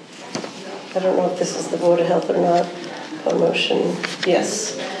don't know if this is the Board of Health or not. A motion,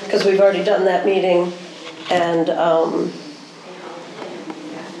 yes, because we've already done that meeting and done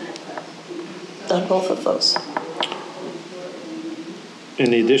both of those.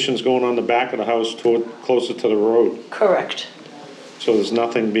 and the addition's going on the back of the house toward, closer to the road. Correct. So there's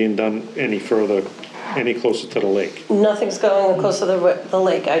nothing being done any further, any closer to the lake. Nothing's going close to the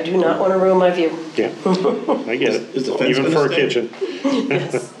lake. I do not want to ruin my view. Yeah, I get it. Is the fence Even gonna for a stay? kitchen.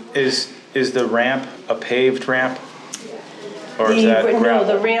 Yes. Is the ramp a paved ramp? Or is The- that No, the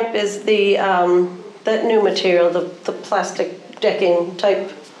gravel? ramp is that new material, the plastic decking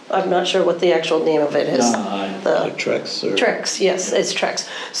type. I'm not sure what the actual name of it is. The Trex or? Trex, yes, it's Trex.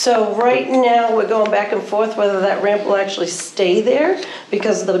 So right now, we're going back and forth whether that ramp will actually stay there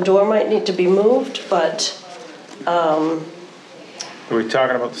because the door might need to be moved, but Are we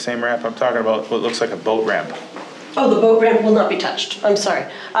talking about the same ramp? I'm talking about what looks like a boat ramp. oh, the boat ramp will not be touched. I'm sorry.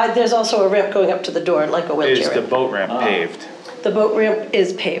 There's also a ramp going up to the door, like a Is wheelchair the ramp. boat ramp paved? The boat ramp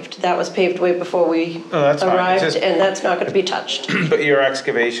is paved. That was paved way before we Oh, that's fine. arrived, Just- and that's not going to be touched. But your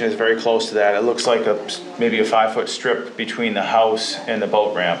excavation is very close to that. It looks like maybe a 5-foot strip between the house and the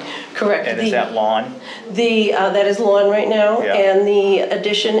boat ramp. Correct. And is that lawn? That is lawn right now, Yeah. and the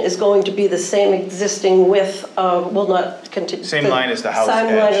addition is going to be the same existing width, will not continue. Same line as the house Same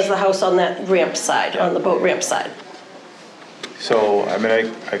line edge. as the house on that ramp side, on the boat ramp side. So, I mean,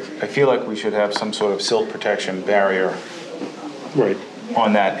 I feel like we should have some sort of silt protection barrier Right,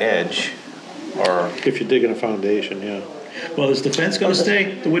 on that edge, or, if you're digging a foundation, yeah. Well, is the fence gonna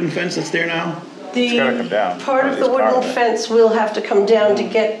stay, the wooden fence that's there now? It's gotta come down. Part of At the least part wooden of it. fence will have to come down to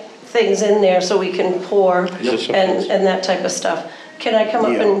get things in there so we can pour Yes, of and, course. and that type of stuff. Can I come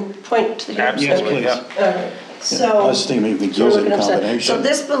up Yeah. and point to the? Absolutely, Yes, yeah. Okay. So. I was thinking maybe we could So use we're it in gonna have to- combination. So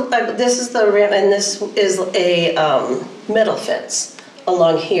this is the ramp, and this is a metal fence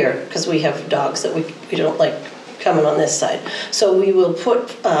along here, because we have dogs that we don't like coming on this side. So we will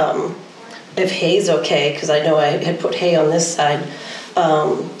put, if hay's okay, because I know I had put hay on this side,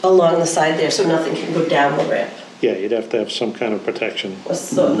 along the side there, so nothing can go down the ramp. Yeah, you'd have to have some kind of protection.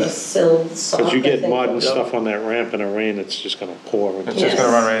 So the sill sock, Because you I get think. mud and stuff on that ramp in a rain, it's just gonna pour. It's just gonna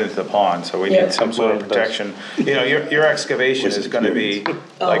run right into the pond, so we Yeah. need some sort of protection. You know, your excavation is gonna be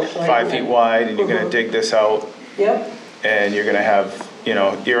like Oh, right. 5 feet wide, and you're gonna dig this out, Yep, and you're gonna have, you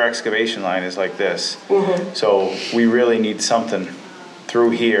know, your excavation line is like this. Mm-hmm. So we really need something through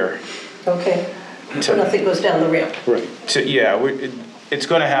here okay. So nothing goes down the ramp. Right, to, yeah, it's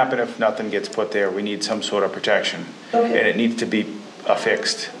gonna happen if nothing gets put there. We need some sort of protection. Okay. And it needs to be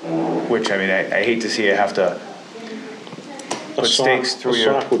affixed, which, I mean, I hate to see you have to a put sock, stakes through a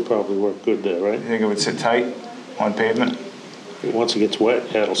your, sock would probably work good there, right? you think it would sit tight on pavement? Once it gets wet,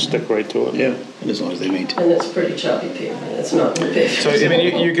 yeah, it'll stick right to it. Yeah, and as long as they maintain. And it's pretty choppy pavement, it's not big. So, I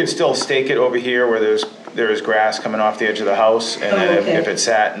mean, you could still stake it over here where there is grass coming off the edge of the house, and then Oh, okay. if it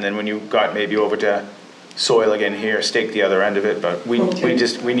sat, and then when you got maybe over to soil again here, stake the other end of it, but we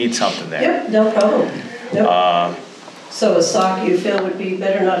need something there. Yep, no problem. Yep. So a sock you feel would be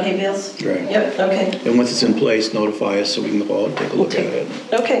better, not hay bales? Right. Yep, okay. And once it's in place, notify us so we can go out and take a look at it.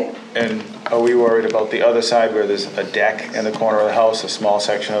 Okay, And are we worried about the other side where there's a deck in the corner of the house, a small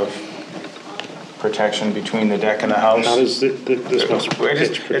section of protection between the deck and the house? How does this must We're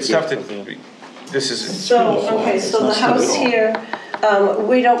just- pitch pretty It's tough good, to, yeah. this is, so, okay, so the house here,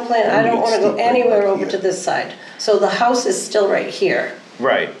 we don't plan, I don't wanna go anywhere over to this side. So the house is still right here.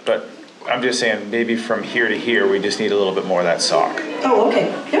 right, but I'm just saying, maybe from here to here, we just need a little bit more of that sock. Oh, okay,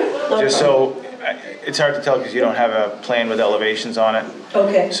 yep. no Just problem. so, it's hard to tell because you don't have a plan with elevations on it.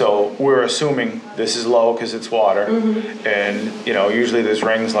 Okay, So we're assuming this is low because it's water. Mm-hmm. And, you know, usually there's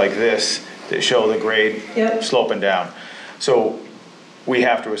rings like this that show the grade Yep. sloping down. So we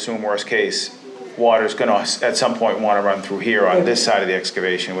have to assume worst case, water's gonna at some point wanna run through here on this side of the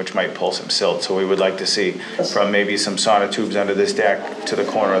excavation, which might pull some silt. So we would like to see from maybe some sonotubes under this deck to the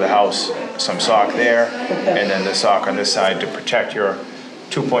corner of the house, some sock there, and then the sock on this side to protect your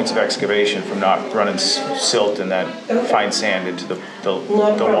 2 points of excavation from not running silt and that fine sand into the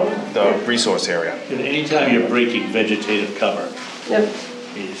resource area. And anytime you're breaking vegetative cover, yep,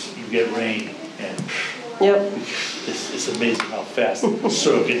 you get rain, and yep. it's amazing how fast the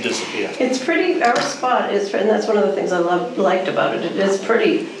soil can disappear. It's pretty, our spot is, and that's one of the things I liked about it, it is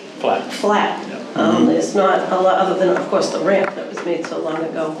pretty Flat. flat. It's not a lot, other than, of course, the ramp that was made so long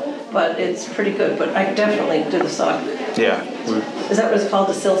ago, but it's pretty good, but I definitely do the sock. Yeah. Is that what it's called,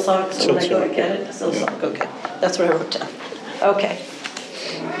 the sill sock? So when I Sill go to sock, get it, the sill sock, okay. That's what I wrote down. Okay.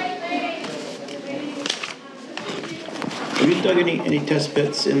 Have you dug any test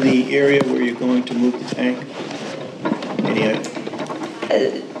pits in the area where you're going to move the tank?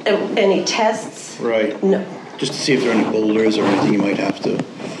 Any tests? Right, No. just to see if there are any boulders or anything you might have to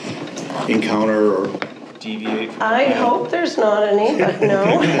encounter or, Deviate. I hope there's not any, but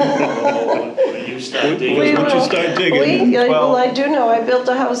no. When you start digging. We Once you will- start digging. Well, I do know, I built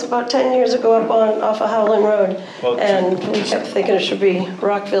a house about 10 years ago off of Howland Road, Well, and we kept thinking it should be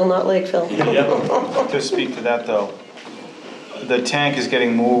Rockville, not Lakeville. Yep. To speak to that though, the tank is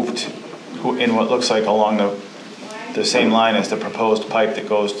getting moved in what looks like along the same line as the proposed pipe that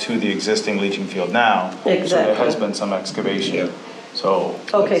goes to the existing leaching field now. So Exactly. there has been some excavation, so.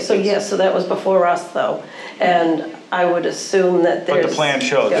 Okay, so yes, so that was before us though, and I would assume that But there's. the plan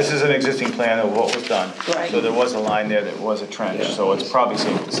shows, this Yeah. is an existing plan of what was done. Right. So there was a line there that was a trench, so it's probably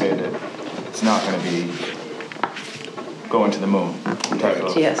safe to say that it's not gonna be going to the moon, type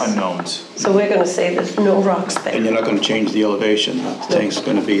of Yes. unknowns. So we're gonna say there's no rocks and there. you're not gonna change the elevation. The tank's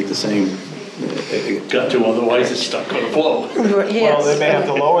gonna be the same. Got to, otherwise it's not gonna flow. Well, they Yes, may have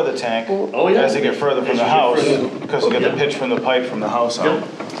to lower the tank Oh, yeah. as they get further from As the you get house, further. because you get the Yeah. pitch from the pipe from the house out. Yep.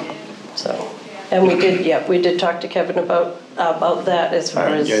 so, and we did talk to Kevin about that as far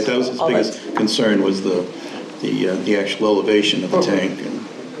as. Yeah, that was his all that. biggest concern was the actual elevation of the tank, and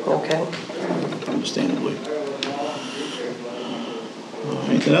Okay. understandably.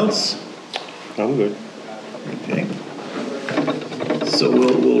 Anything else? I'm good. Okay. So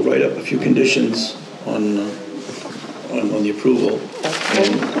we'll write up a few conditions on on the approval.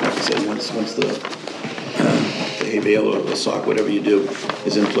 And like I said, once the hay bale or the sock, whatever you do,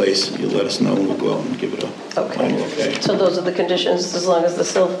 is in place, you'll let us know and we'll go out and give it a final okay. So those are the conditions, as long as the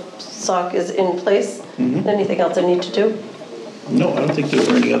silt sock is in place? Anything else I need to do? No, I don't think there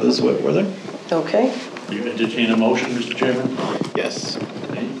were any others, were there? Okay. You entertain a motion, Mr. Chairman? Yes.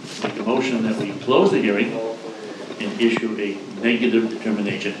 Okay. Make a motion that we close the hearing and issue a negative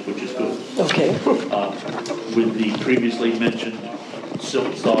determination, which is good. Okay. With the previously mentioned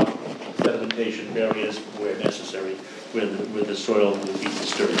silt sock sedimentation barriers where necessary, where the soil will be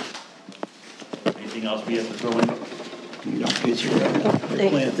disturbed. Anything else we have to throw in? No, it's your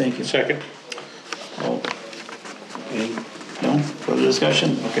plan, thank you. Second? Oh. Okay. No, further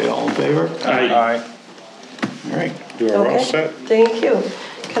discussion? Okay, all in favor? Aye. All right. You are all Okay, set? thank you.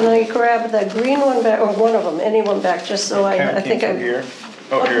 Can I grab the green one back, or one of them, any one back, just so I think Came I... through here.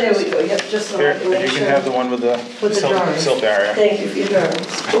 Oh, Oh, here it there we is. go, yep, just so Here, I can make you sure. can have the one with the With the drawings. silt barrier. Thank you for your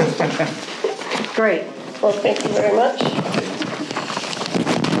drawings. Great, well, thank you very much.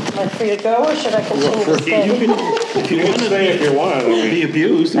 Am I free to go, or should I continue to stay? You can, if you want to Stay if you want. I mean, be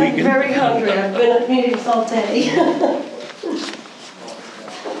abused, we I'm can. very hungry, I've been at meetings all day.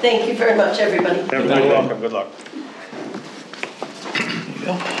 Thank you very much, everybody. Have a You're good day. welcome, good luck.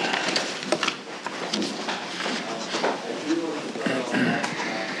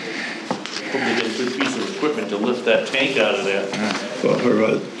 Hope they get a good piece of equipment to lift that tank out of there. Well,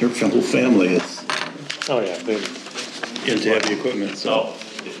 her whole family is Oh, yeah, they, into heavy equipment, so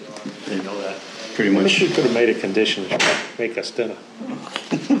So, they know that. pretty I much. wish we could have made a condition to make us dinner.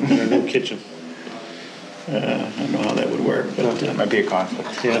 In a new kitchen. I don't know how that would work, but That might be a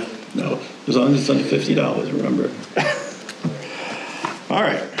conflict. Yeah. no, as long as it's under $50, remember. All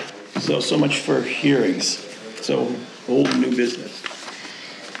right, so much for hearings. So, old and new business.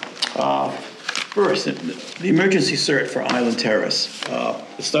 First, the emergency cert for Island Terrace.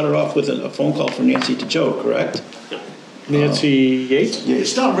 It started off with a phone call from Nancy to Joe, correct? Nancy Yates?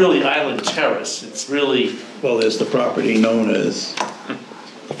 It's not really Island Terrace, it's really, Well, there's the property known as,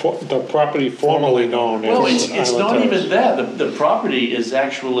 The property formerly known as well, it's Island not Terrace. even that, the property is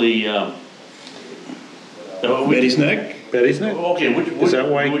actually, Betty's Neck? Betty's Neck? okay, Is that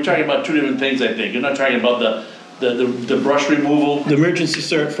why- we're talking about two different things, I think. You're not talking about the brush removal The emergency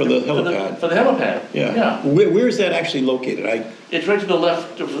cert for the for the helipad. helipad. Yeah. Where is that actually located? It's right to the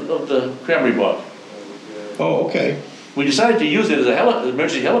left of the cranberry bog. Oh, okay. We decided to use it as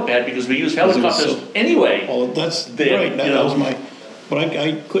emergency helipad because we use Because it was helicopters so- anyway. Oh, that's There, right, you that know. was my, but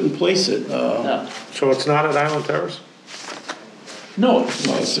I couldn't place it. No, So it's not at Island Terrace? No,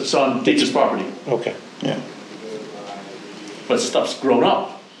 it's on Dick's property, Okay. Yeah. but stuff's grown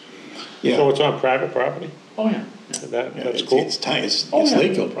up. Yeah. So it's on private property? Oh, yeah. That's It's- cool. It's tiny, it's Oh, yeah.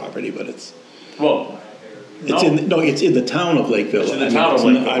 Lakeville property, but it's Well, it's in the town of Lakeville. It's in the I mean, town of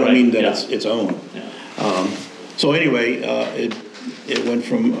not- Lakeville, I don't mean right, that yeah. it's owned. Yeah. So anyway, it went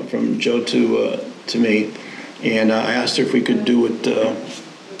from Joe to me, and I asked her if we could do it,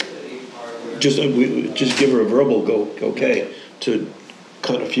 just give her a verbal okay to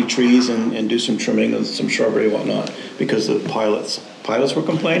cut a few trees and do some trimming of some shrubbery and whatnot, because the pilots were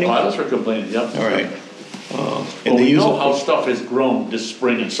complaining? Pilots were complaining, yep. All right. Well, And they we use know it how for- stuff has grown this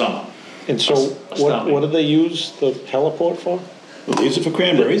spring and summer. And so Astounding. what do they use the heliport for? Well, they use it for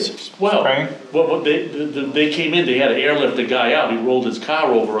cranberries. Well, Spraying? what they came in, they had to airlift the guy out, he rolled his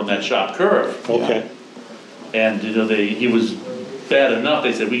car over on that sharp curve. Okay. And, you know, he was bad enough,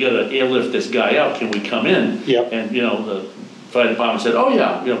 they said, we gotta airlift this guy out, can we come in? Yep. And, you know, the fire department said, oh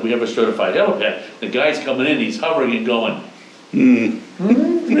yeah, you know, we have a certified helipad. The guy's coming in, he's hovering and going,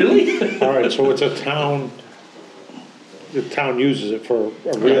 really? All right, so it's a town, the town uses it for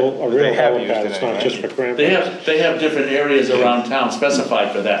a real They have used helipad, it it's not anyway. just for cranberries? They have different areas around town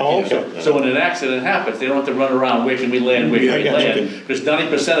specified for that. Oh, okay. So when an accident happens, they don't have to run around, where can we land, where Yeah, can we I got you. land? Because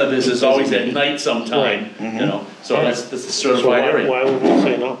 90% of this is always at night sometime, you know, so that's the So certified area. why would we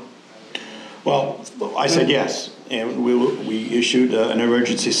say no? Well, I said yes, and we issued an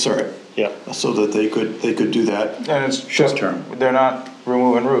emergency cert. Yeah. So that they could do that. And it's Short just, term. they're not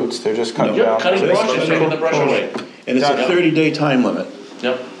removing roots, they're just cutting No. down. Yep, cutting brush and taking the brush away. And it's a Yeah. 30-day time limit.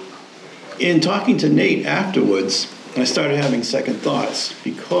 Yep. In talking to Nate afterwards, I started having second thoughts,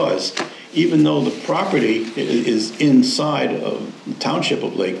 because even though the property is inside of the township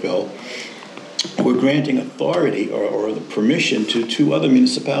of Lakeville, we're granting authority or the permission to two other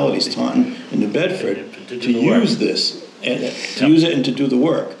municipalities, Taunton and New Bedford, To do to the work. use this, and to use it and to do the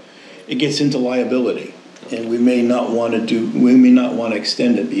work. It gets into liability, and we may not want to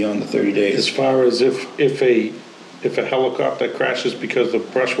extend it beyond the 30 As days. far as if a helicopter crashes because the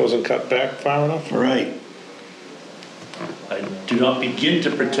brush wasn't cut back far enough? All right. I do not begin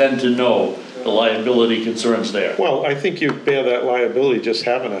to pretend to know the liability concerns there. Well, I think you bear that liability just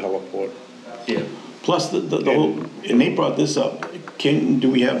having a heliport. Yeah. Plus, the whole, and Nate brought this up, do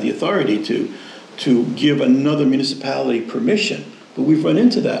we have the authority to give another municipality permission? But we've run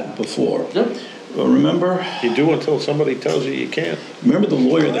into that before. Yep. Remember? You do until somebody tells you you can't. Remember the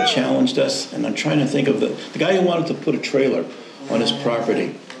lawyer that challenged us? And I'm trying to think of the guy who wanted to put a trailer on his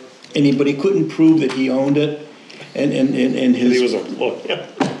property. But he couldn't prove that he owned it. And his... He was a lawyer.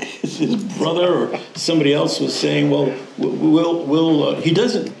 His brother or somebody else was saying, well, he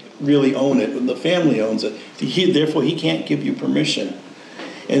doesn't really own it, the family owns it. Therefore, he can't give you permission.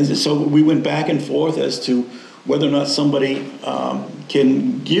 And so we went back and forth as to whether or not somebody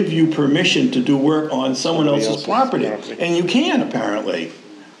can give you permission to do work on someone else's property. And you can, apparently.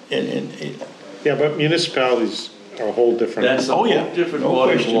 Yeah, but municipalities are a whole different. That's a whole different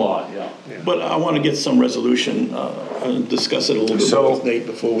body of law, yeah. But I want to get some resolution, and discuss it a little bit more with Nate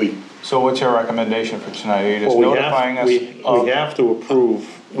before we... So what's your recommendation for tonight? Are you just Well, notifying us? we have to approve,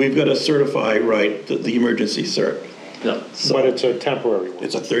 We've got to certify, right, the emergency cert. Yeah. but it's a temporary one.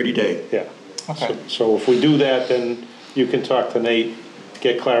 It's a 30-day. Yeah. Okay. So if we do that, then you can talk to Nate,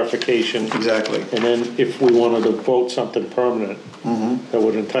 get clarification. Exactly. And then if we wanted to vote something permanent, that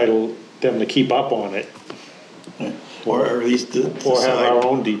would entitle them to keep up on it, Or at least or have decide our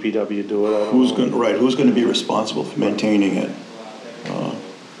own DPW do it. I don't who's know. going, who's going to be responsible for maintaining it.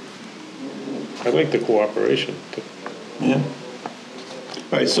 I like the cooperation. Yeah.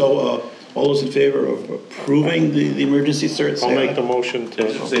 All right, so all those in favor of approving the emergency cert? I'll say make aye. the motion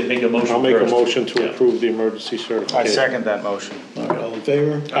Make a motion I'll make a first. motion to Yeah. approve the emergency I certification. second that motion. All right, all in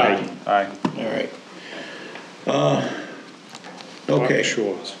favor? Aye. Aye. All right. Okay.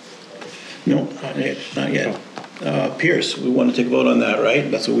 Sure. No, not yet. Pierce, we want to take a vote on that, right?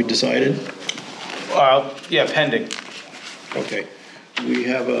 That's what we decided? Yeah, pending. Okay. We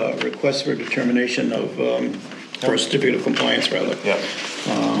have a request for determination of, for a certificate of compliance, rather. Yeah.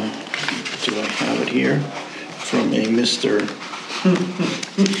 Do I have it here? From a Mr.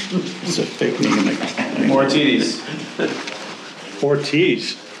 It's a fake name. Ortiz.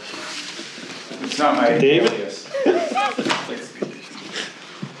 Ortiz. It's not my David? alias.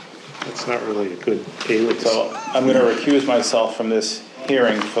 That's not really a good alias. So I'm going to recuse myself from this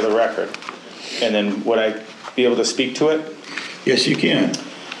hearing for the record. And then would I be able to speak to it? Yes, you can.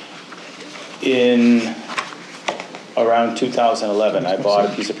 In around 2011, I bought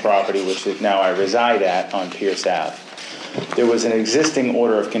a piece of property which now I reside at on Pierce Ave. There was an existing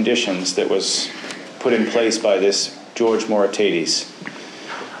order of conditions that was put in place by this George Moritades.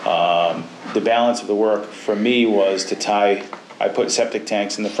 The balance of the work for me was to I put septic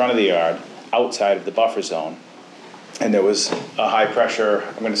tanks in the front of the yard, outside of the buffer zone. And there was a high pressure,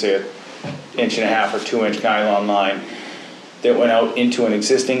 I'm going to say 1.5 or 2 inch nylon line that went out into an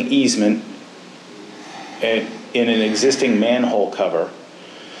existing easement and in an existing manhole cover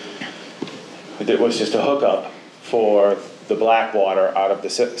that was just a hookup for the black water out of the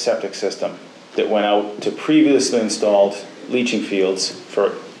septic system that went out to previously installed leaching fields.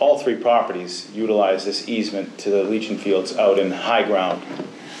 For all 3 properties utilized this easement to the leaching fields out in high ground,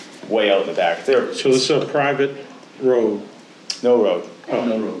 way out in the back. There, So this is a private road? no road. Oh.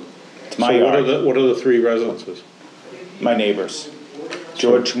 No road. It's my So yard. what are the 3 residences? My neighbors.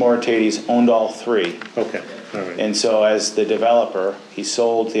 George Moritades owned all 3. Okay, all right. And so as the developer, he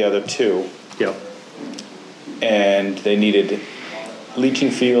sold the other 2, Yep. and they needed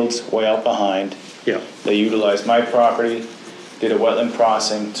leaching fields way out behind. Yeah. They utilized my property, did a wetland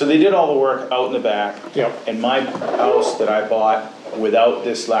crossing. So they did all the work out in the back. Yep. And my house that I bought without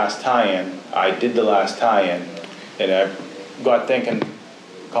this last tie-in, I did the last tie-in, and I got thinking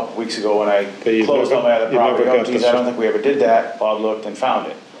a couple weeks ago when I you closed never- on my other you never property, oh got geez, the- I don't think we ever did that. Bob looked and found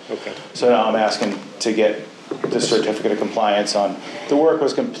it. Okay. So now I'm asking to get the certificate of compliance on, the work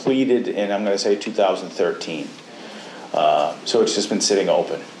was completed in, I'm gonna say 2013. So it's just been sitting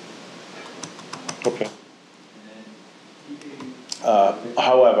open. Okay.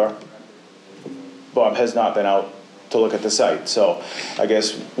 However, Bob has not been out to look at the site, so I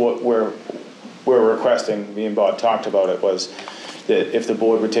guess what we're requesting, me and Bob talked about it, was that if the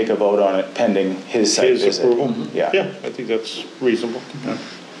board would take a vote on it pending his site His visit. approval? Yeah. Yeah, I think that's reasonable.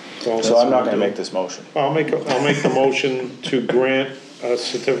 So I'm not gonna make this motion. I'll make the motion to grant a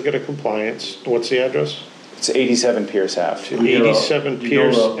certificate of compliance. What's the address? It's 87 Pierce Ave. 87 Do you know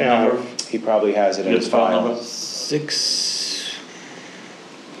Pierce the number? Ave. He probably has it in his His file file. number? 6...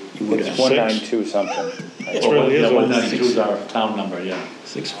 You would It's have 192 something. It really is Yeah, old. 192 is our town number, yeah.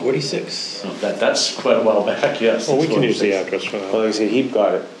 646. So that's quite a while back, yes. Well, we that's can what use the it is. address for Well, that. like I said, he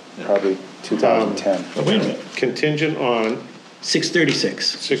got it probably 2010. Oh, wait a minute, Contingent on,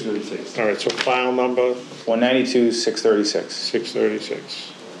 636. 636. all right, so file number 192, 636.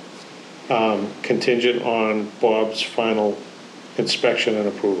 636. Contingent on Bob's final inspection and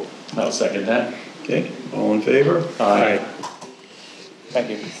approval. I'll second that. Okay, all in favor? Aye. Thank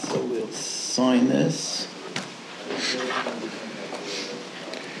you. So we'll sign this.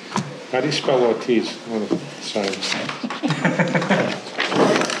 How do you spell Ortiz? I'm gonna sign.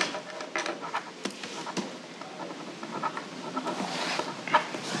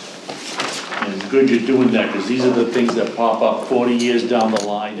 And it's good you're doing that, because these are the things that pop up 40 years down the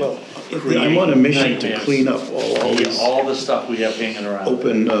line. Well, I'm on a mission to Nightmares. clean up all Yeah, these all the stuff we have hanging around.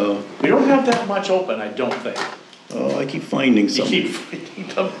 open, We don't have that much open, I don't think. I keep finding You some. keep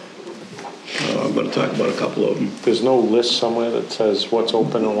finding them. I'm gonna talk about a couple of them. There's no list somewhere that says what's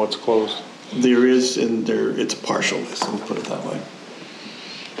open and what's closed? There is, and it's a partial list, let me put it that way.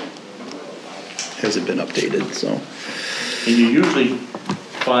 Hasn't been updated, so. And you usually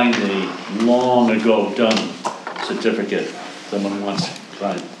find a long ago done certificate someone wants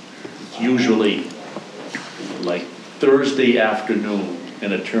signed. It's usually like Thursday afternoon,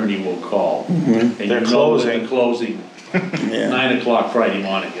 an attorney will call. And you They're know that closing. the closing, Yeah. 9 o'clock Friday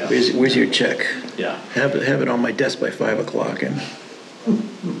morning, yeah. Where's your check? Yeah. Have it on my desk by 5 o'clock, and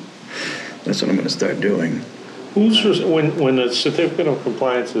that's what I'm gonna start doing. When the certificate of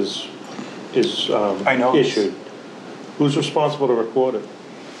compliance is I know. issued, who's responsible to record it?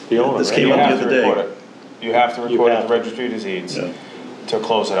 The owner, This right? came You up have the to other day. record it. You have to You record it have at to. the registry of deeds Yeah. to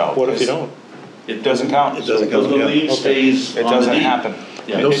close it out. What if you don't? It doesn't count. It doesn't Because count, the yeah. lien stays It on the doesn't deed. happen.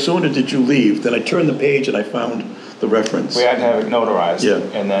 Yeah. No sooner did you leave than I turned the page and I found the reference. We had to have it notarized. Yeah.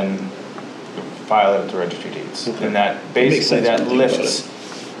 And then file it at the registry of deeds. And that, Makes basically, sense that when you think about lifts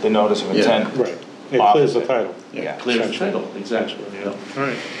the notice of Yeah. intent. Right. It Off clears of the it. title. Yeah. Clears the title, exactly, yeah. All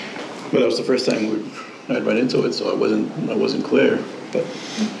right. But that was the first time I'd run into it, so I wasn't clear, but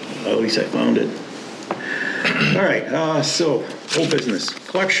at least I found it. All right, so, old business,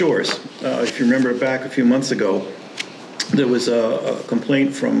 Clark Shores. If you remember back a few months ago, there was a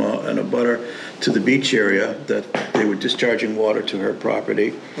complaint from an abutter to the beach area that they were discharging water to her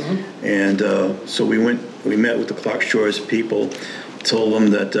property. And so we met with the Clark Shores people, told them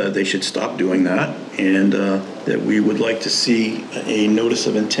that they should stop doing that, and that we would like to see a notice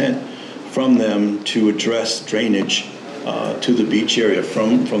of intent from them to address drainage to the beach area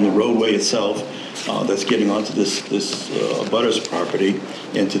from the roadway itself that's getting onto this abutter's property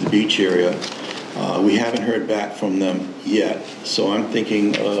into the beach area. We haven't heard back from them yet, so I'm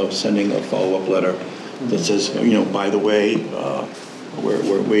thinking of sending a follow-up letter that says, by the way,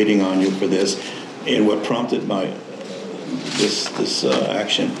 we're waiting on you for this. And what prompted this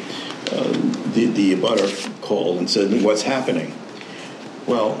action, the abutter called and said, what's happening?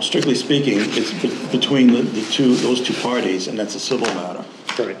 Well, strictly speaking, it's between those two parties, and that's a civil matter.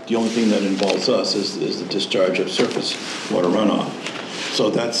 Right. The only thing that involves us is the discharge of surface water runoff. So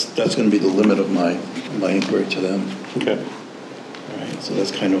that's going to be the limit of my inquiry to them. Okay. All right. So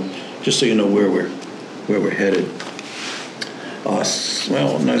that's kind of just so you know where we're headed.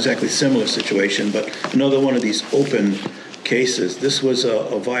 Well, not exactly similar situation, but another one of these open cases. This was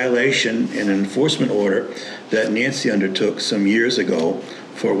a violation in an enforcement order that Nancy undertook some years ago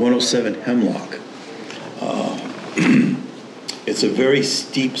for 107 Hemlock. It's a very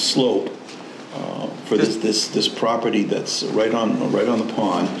steep slope for this property that's right on the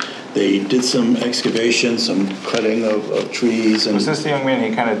pond. They did some excavation, some cutting of trees, and Was this the young man,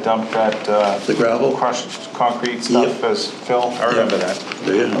 he kind of dumped that the gravel. crushed concrete stuff Yep. as fill? I remember that.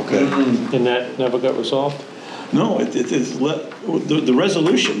 Do you? Okay. And that never got resolved? No, the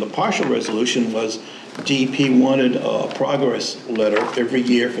resolution, the partial resolution was DEP wanted a progress letter every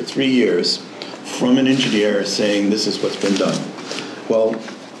year for 3 years from an engineer saying this is what's been done. Well,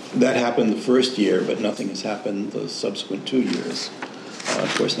 that happened the first year, but nothing has happened the subsequent 2 years.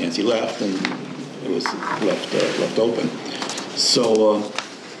 Of course, Nancy left and it was left open. So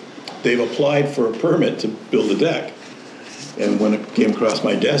they've applied for a permit to build a deck. And when it came across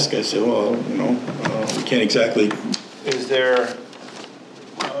my desk, I said, well, we can't exactly. Is there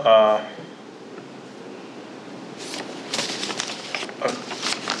a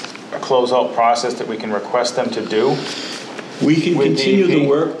closeout process that we can request them to do? We can With continue the DEP?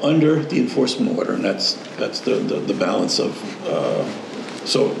 work under the enforcement order, and that's the balance of,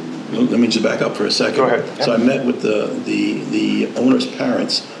 so let me just back up for a second. Go ahead. So I met with the owner's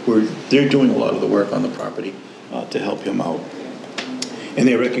parents, they're doing a lot of the work on the property to help him out. And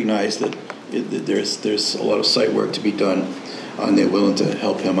they recognize that there's a lot of site work to be done, and they're willing to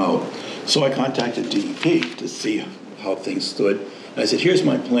help him out. So I contacted DEP to see how things stood. And I said, here's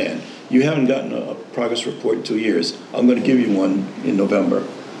my plan. You haven't gotten a progress report in 2 years. I'm going to give you one in November.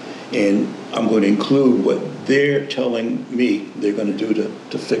 And I'm going to include what they're telling me they're going to do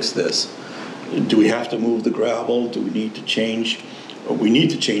to fix this. Do we have to move the gravel? Do we need to change? We need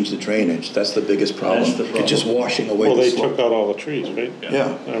to change the drainage. That's the biggest problem. That's the problem. It's just washing away Well, the they slope. took out all the trees, right?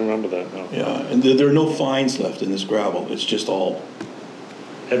 Yeah. I remember that now. Yeah, and there are no fines left in this gravel. It's just all,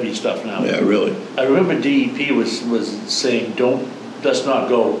 Heavy stuff now. yeah, really. I remember DEP was saying, let's not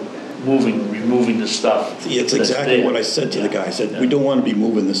go removing the stuff. It's that's exactly there. what I said to the guy. I said, Yeah. we don't want to be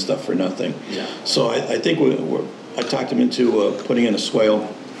moving this stuff for nothing. Yeah. So I think I talked him into putting in a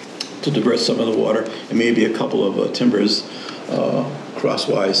swale to divert some of the water and maybe a couple of timbers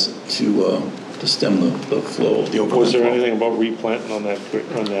crosswise to stem the flow of the overland. Was there flow. anything about replanting on that?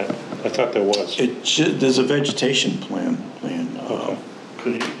 I thought there was. There's a vegetation plan.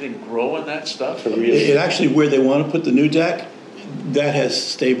 Could anything grow in that stuff? It actually, where they want to put the new deck, that has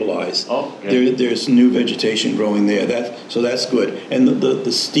stabilized. Oh, okay. There's new vegetation growing there. So that's good. And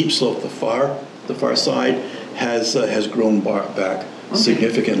the steep slope, the far side has grown back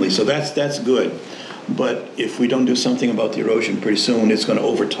significantly. So that's good. But if we don't do something about the erosion pretty soon, it's going to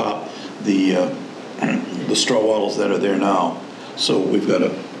overtop the straw wattles that are there now. So we've got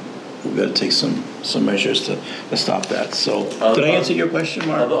to take some measures to stop that. So did I answer your question,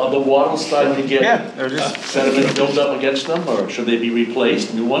 Mark? Are the wattles starting to get Yeah, they're just- sediment built up against them, or should they be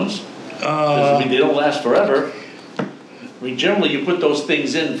replaced, new ones? 'Cause, I mean, they don't last forever. I mean, generally, you put those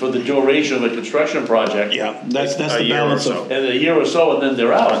things in for the duration of a construction project. Yeah, that's A the year or balance so. of. And a year or so, and then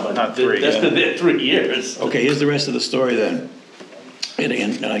they're out. But Not three, That's yeah. been there 3 years. Okay, here's the rest of the story then. And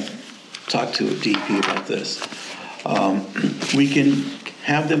I talked to DP about this. We can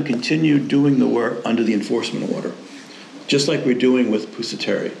have them continue doing the work under the enforcement order, just like we're doing with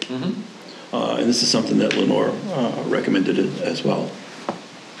Pusateri. And this is something that Lenore recommended it as well.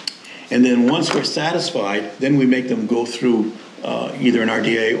 And then once we're satisfied, then we make them go through either an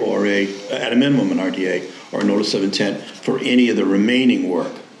RDA or at a minimum an RDA or a notice of intent for any of the remaining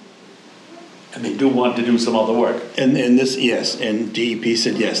work. And they do want to do some other work. And this, yes, and DEP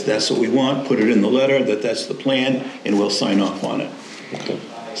said, yes, that's what we want, put it in the letter, that's the plan, and we'll sign off on it.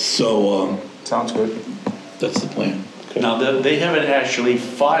 So, Sounds good. that's the plan. Now, they haven't actually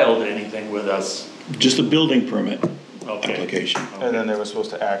filed anything with us. Just a building permit Okay. application, And then they were supposed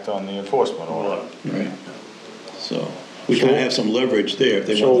to act on the enforcement order. right? So, we kind of have some leverage there if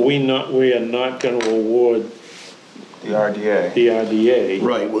they So want. we are not gonna award The RDA. the RDA.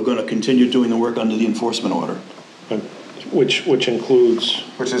 Right, we're gonna continue doing the work under the enforcement order. Which includes,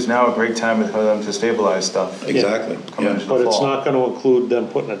 Which is now a great time for them to stabilize stuff. Exactly, Coming yeah. into the but it's fall. not gonna include them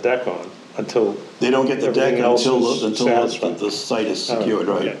putting a deck on until. They don't get the deck Everything else until is satisfied. the site is All right, secured,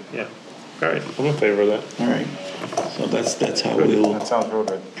 right? Yeah, all right, I'm in favor of that. All right, so that's how Good. we'll That sounds real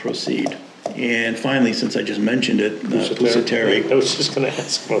good. proceed. And finally, since I just mentioned it, Pusateri. Pusateri, I was just gonna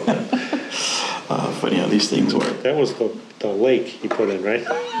ask about that. funny how these things work. That was the lake he put in, right?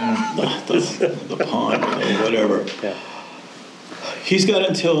 The pond, or whatever. Yeah. He's got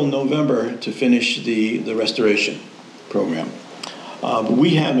until November to finish the restoration program. But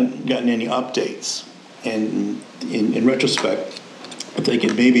we haven't gotten any updates. And in retrospect, I'm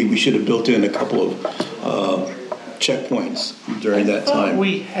thinking maybe we should have built in a couple of checkpoints during that time.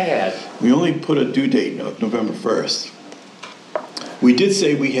 We had. We only put a due date of November 1st. We did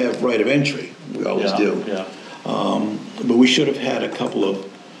say we have right of entry, we always Yeah, do. Yeah. But we should have had a couple of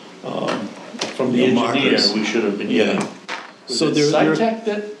From the engineer, markers. we should have been Yeah. getting. So Was it there- SciTech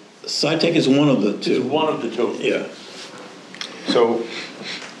that SciTech is one of the is two. one of the two? Yeah. So,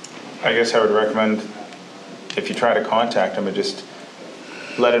 I guess I would recommend, if you try to contact them, just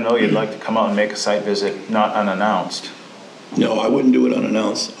let them know you'd like to come out and make a site visit, not unannounced. No, I wouldn't do it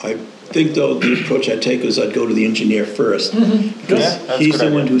unannounced. I think though, the approach I'd take is I'd go to the engineer first. Yeah, Because that's a he's good the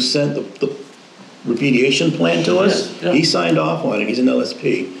idea. one who sent the remediation plan to us. Yeah, yeah. He signed off on it, he's an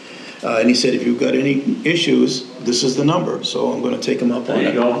LSP. And he said, if you've got any issues, this is the number, so I'm gonna take him up on There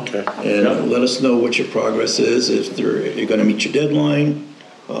it. you go. Okay. And Yeah. let us know what your progress is, if you're gonna meet your deadline.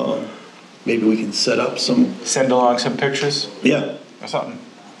 Maybe we can set up some, Send along some pictures yeah, or something.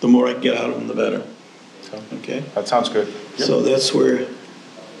 the more I can get out of them, the better. So, Okay? that sounds good. So that's where,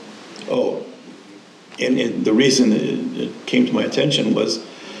 and the reason it came to my attention was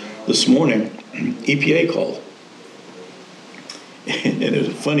this morning, EPA called. And it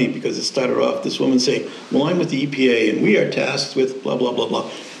was funny because it started off, this woman saying, well, I'm with the EPA and we are tasked with blah, blah, blah, blah.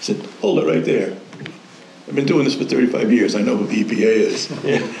 I said, hold it right there. I've been doing this for 35 years. I know who the EPA is.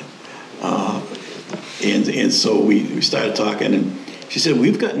 And so we started talking, and she said,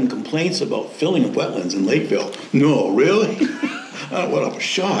 we've gotten complaints about filling of wetlands in Lakeville. No, really? I went up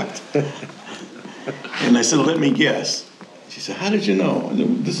shocked. And I said, let me guess. She said, how did you know?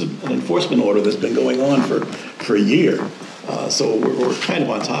 And this is an enforcement order that's been going on for a year. So we're kind of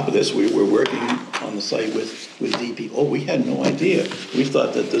on top of this. We're working on the site with DP. Oh, we had no idea. We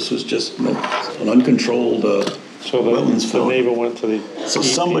thought that this was just an uncontrolled So wetlands the fill. neighbor went to the. So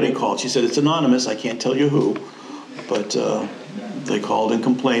somebody called. She said, it's anonymous. I can't tell you who. But they called and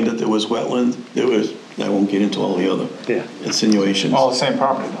complained that there was wetland. I won't get into all the other Yeah. insinuations. All the same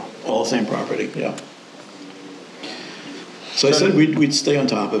property though. All the same property, yeah. So I said we'd stay on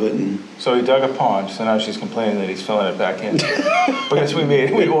top of it, and So he dug a pond, so now she's complaining that he's filling it back in. Because we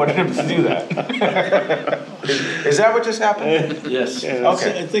wanted him to do that. Is that what just happened? Yes.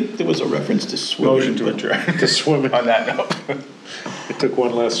 Okay. I think there was a reference to swimming. Motion to but adjourn. To swimming. On that note. It took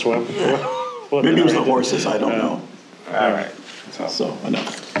one last swim. Maybe it was the horses, I don't know. All right. So,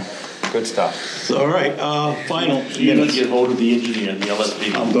 enough. Good stuff. So, all right, final So you're gonna minutes. get hold of the engineer and the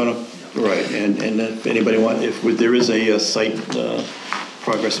LSP? I'm gonna, right, and if anybody if there is a site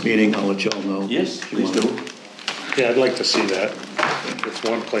progress meeting, I'll let you all know. Yes, if you please want. do. Yeah, I'd like to see that. It's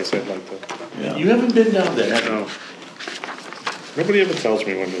one place I'd like to. Yeah. You haven't been down there, have you? No. Nobody ever tells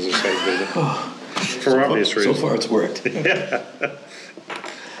me when there's a site visit. For obvious So reasons. far, it's worked.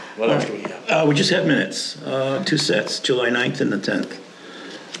 What else do we have? We just have minutes, 2 sets, July 9th and the 10th.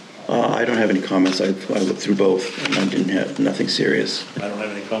 I don't have any comments. I looked through both, and I didn't have, nothing serious. I don't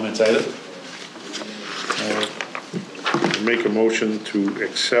have any comments either. Make a motion to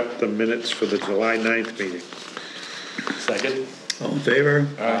accept the minutes for the July 9th meeting. Second? All in favor?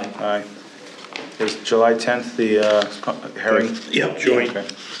 Aye. Is July 10th the hearing? Yep. Joint.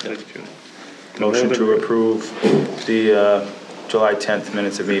 Okay. Motion to approve the July 10th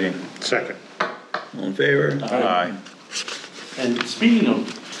minutes of meeting. Second. All in favor? Aye. And speaking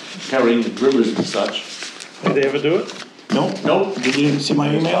of carrying rivers and such, Did they ever do it? Nope. nope, Did you see my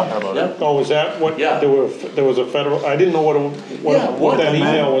email? yeah. Oh, was that what? Yeah. There was a federal, I didn't know Yeah, what that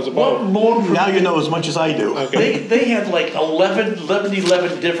email was What about. more? Now you know as much as I do. They had like 11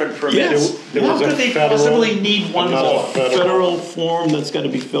 different permits. Yes. There How was a could they federal- possibly need one another more? Federal form that's gotta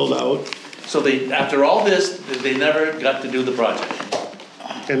be filled out. So they, after all this, they never got to do the project.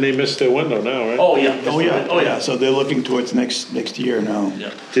 And they missed their window now, right? Oh, yeah. Oh, yeah. Oh, yeah. So they're looking towards next year now.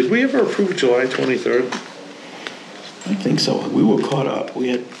 Yeah. Did we ever approve July 23rd? I think so. We were caught up. We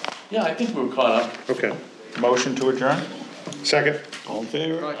had, Yeah, I think we were caught up. Okay. Motion to adjourn? Second. all in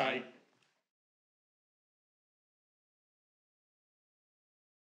favor? Aye.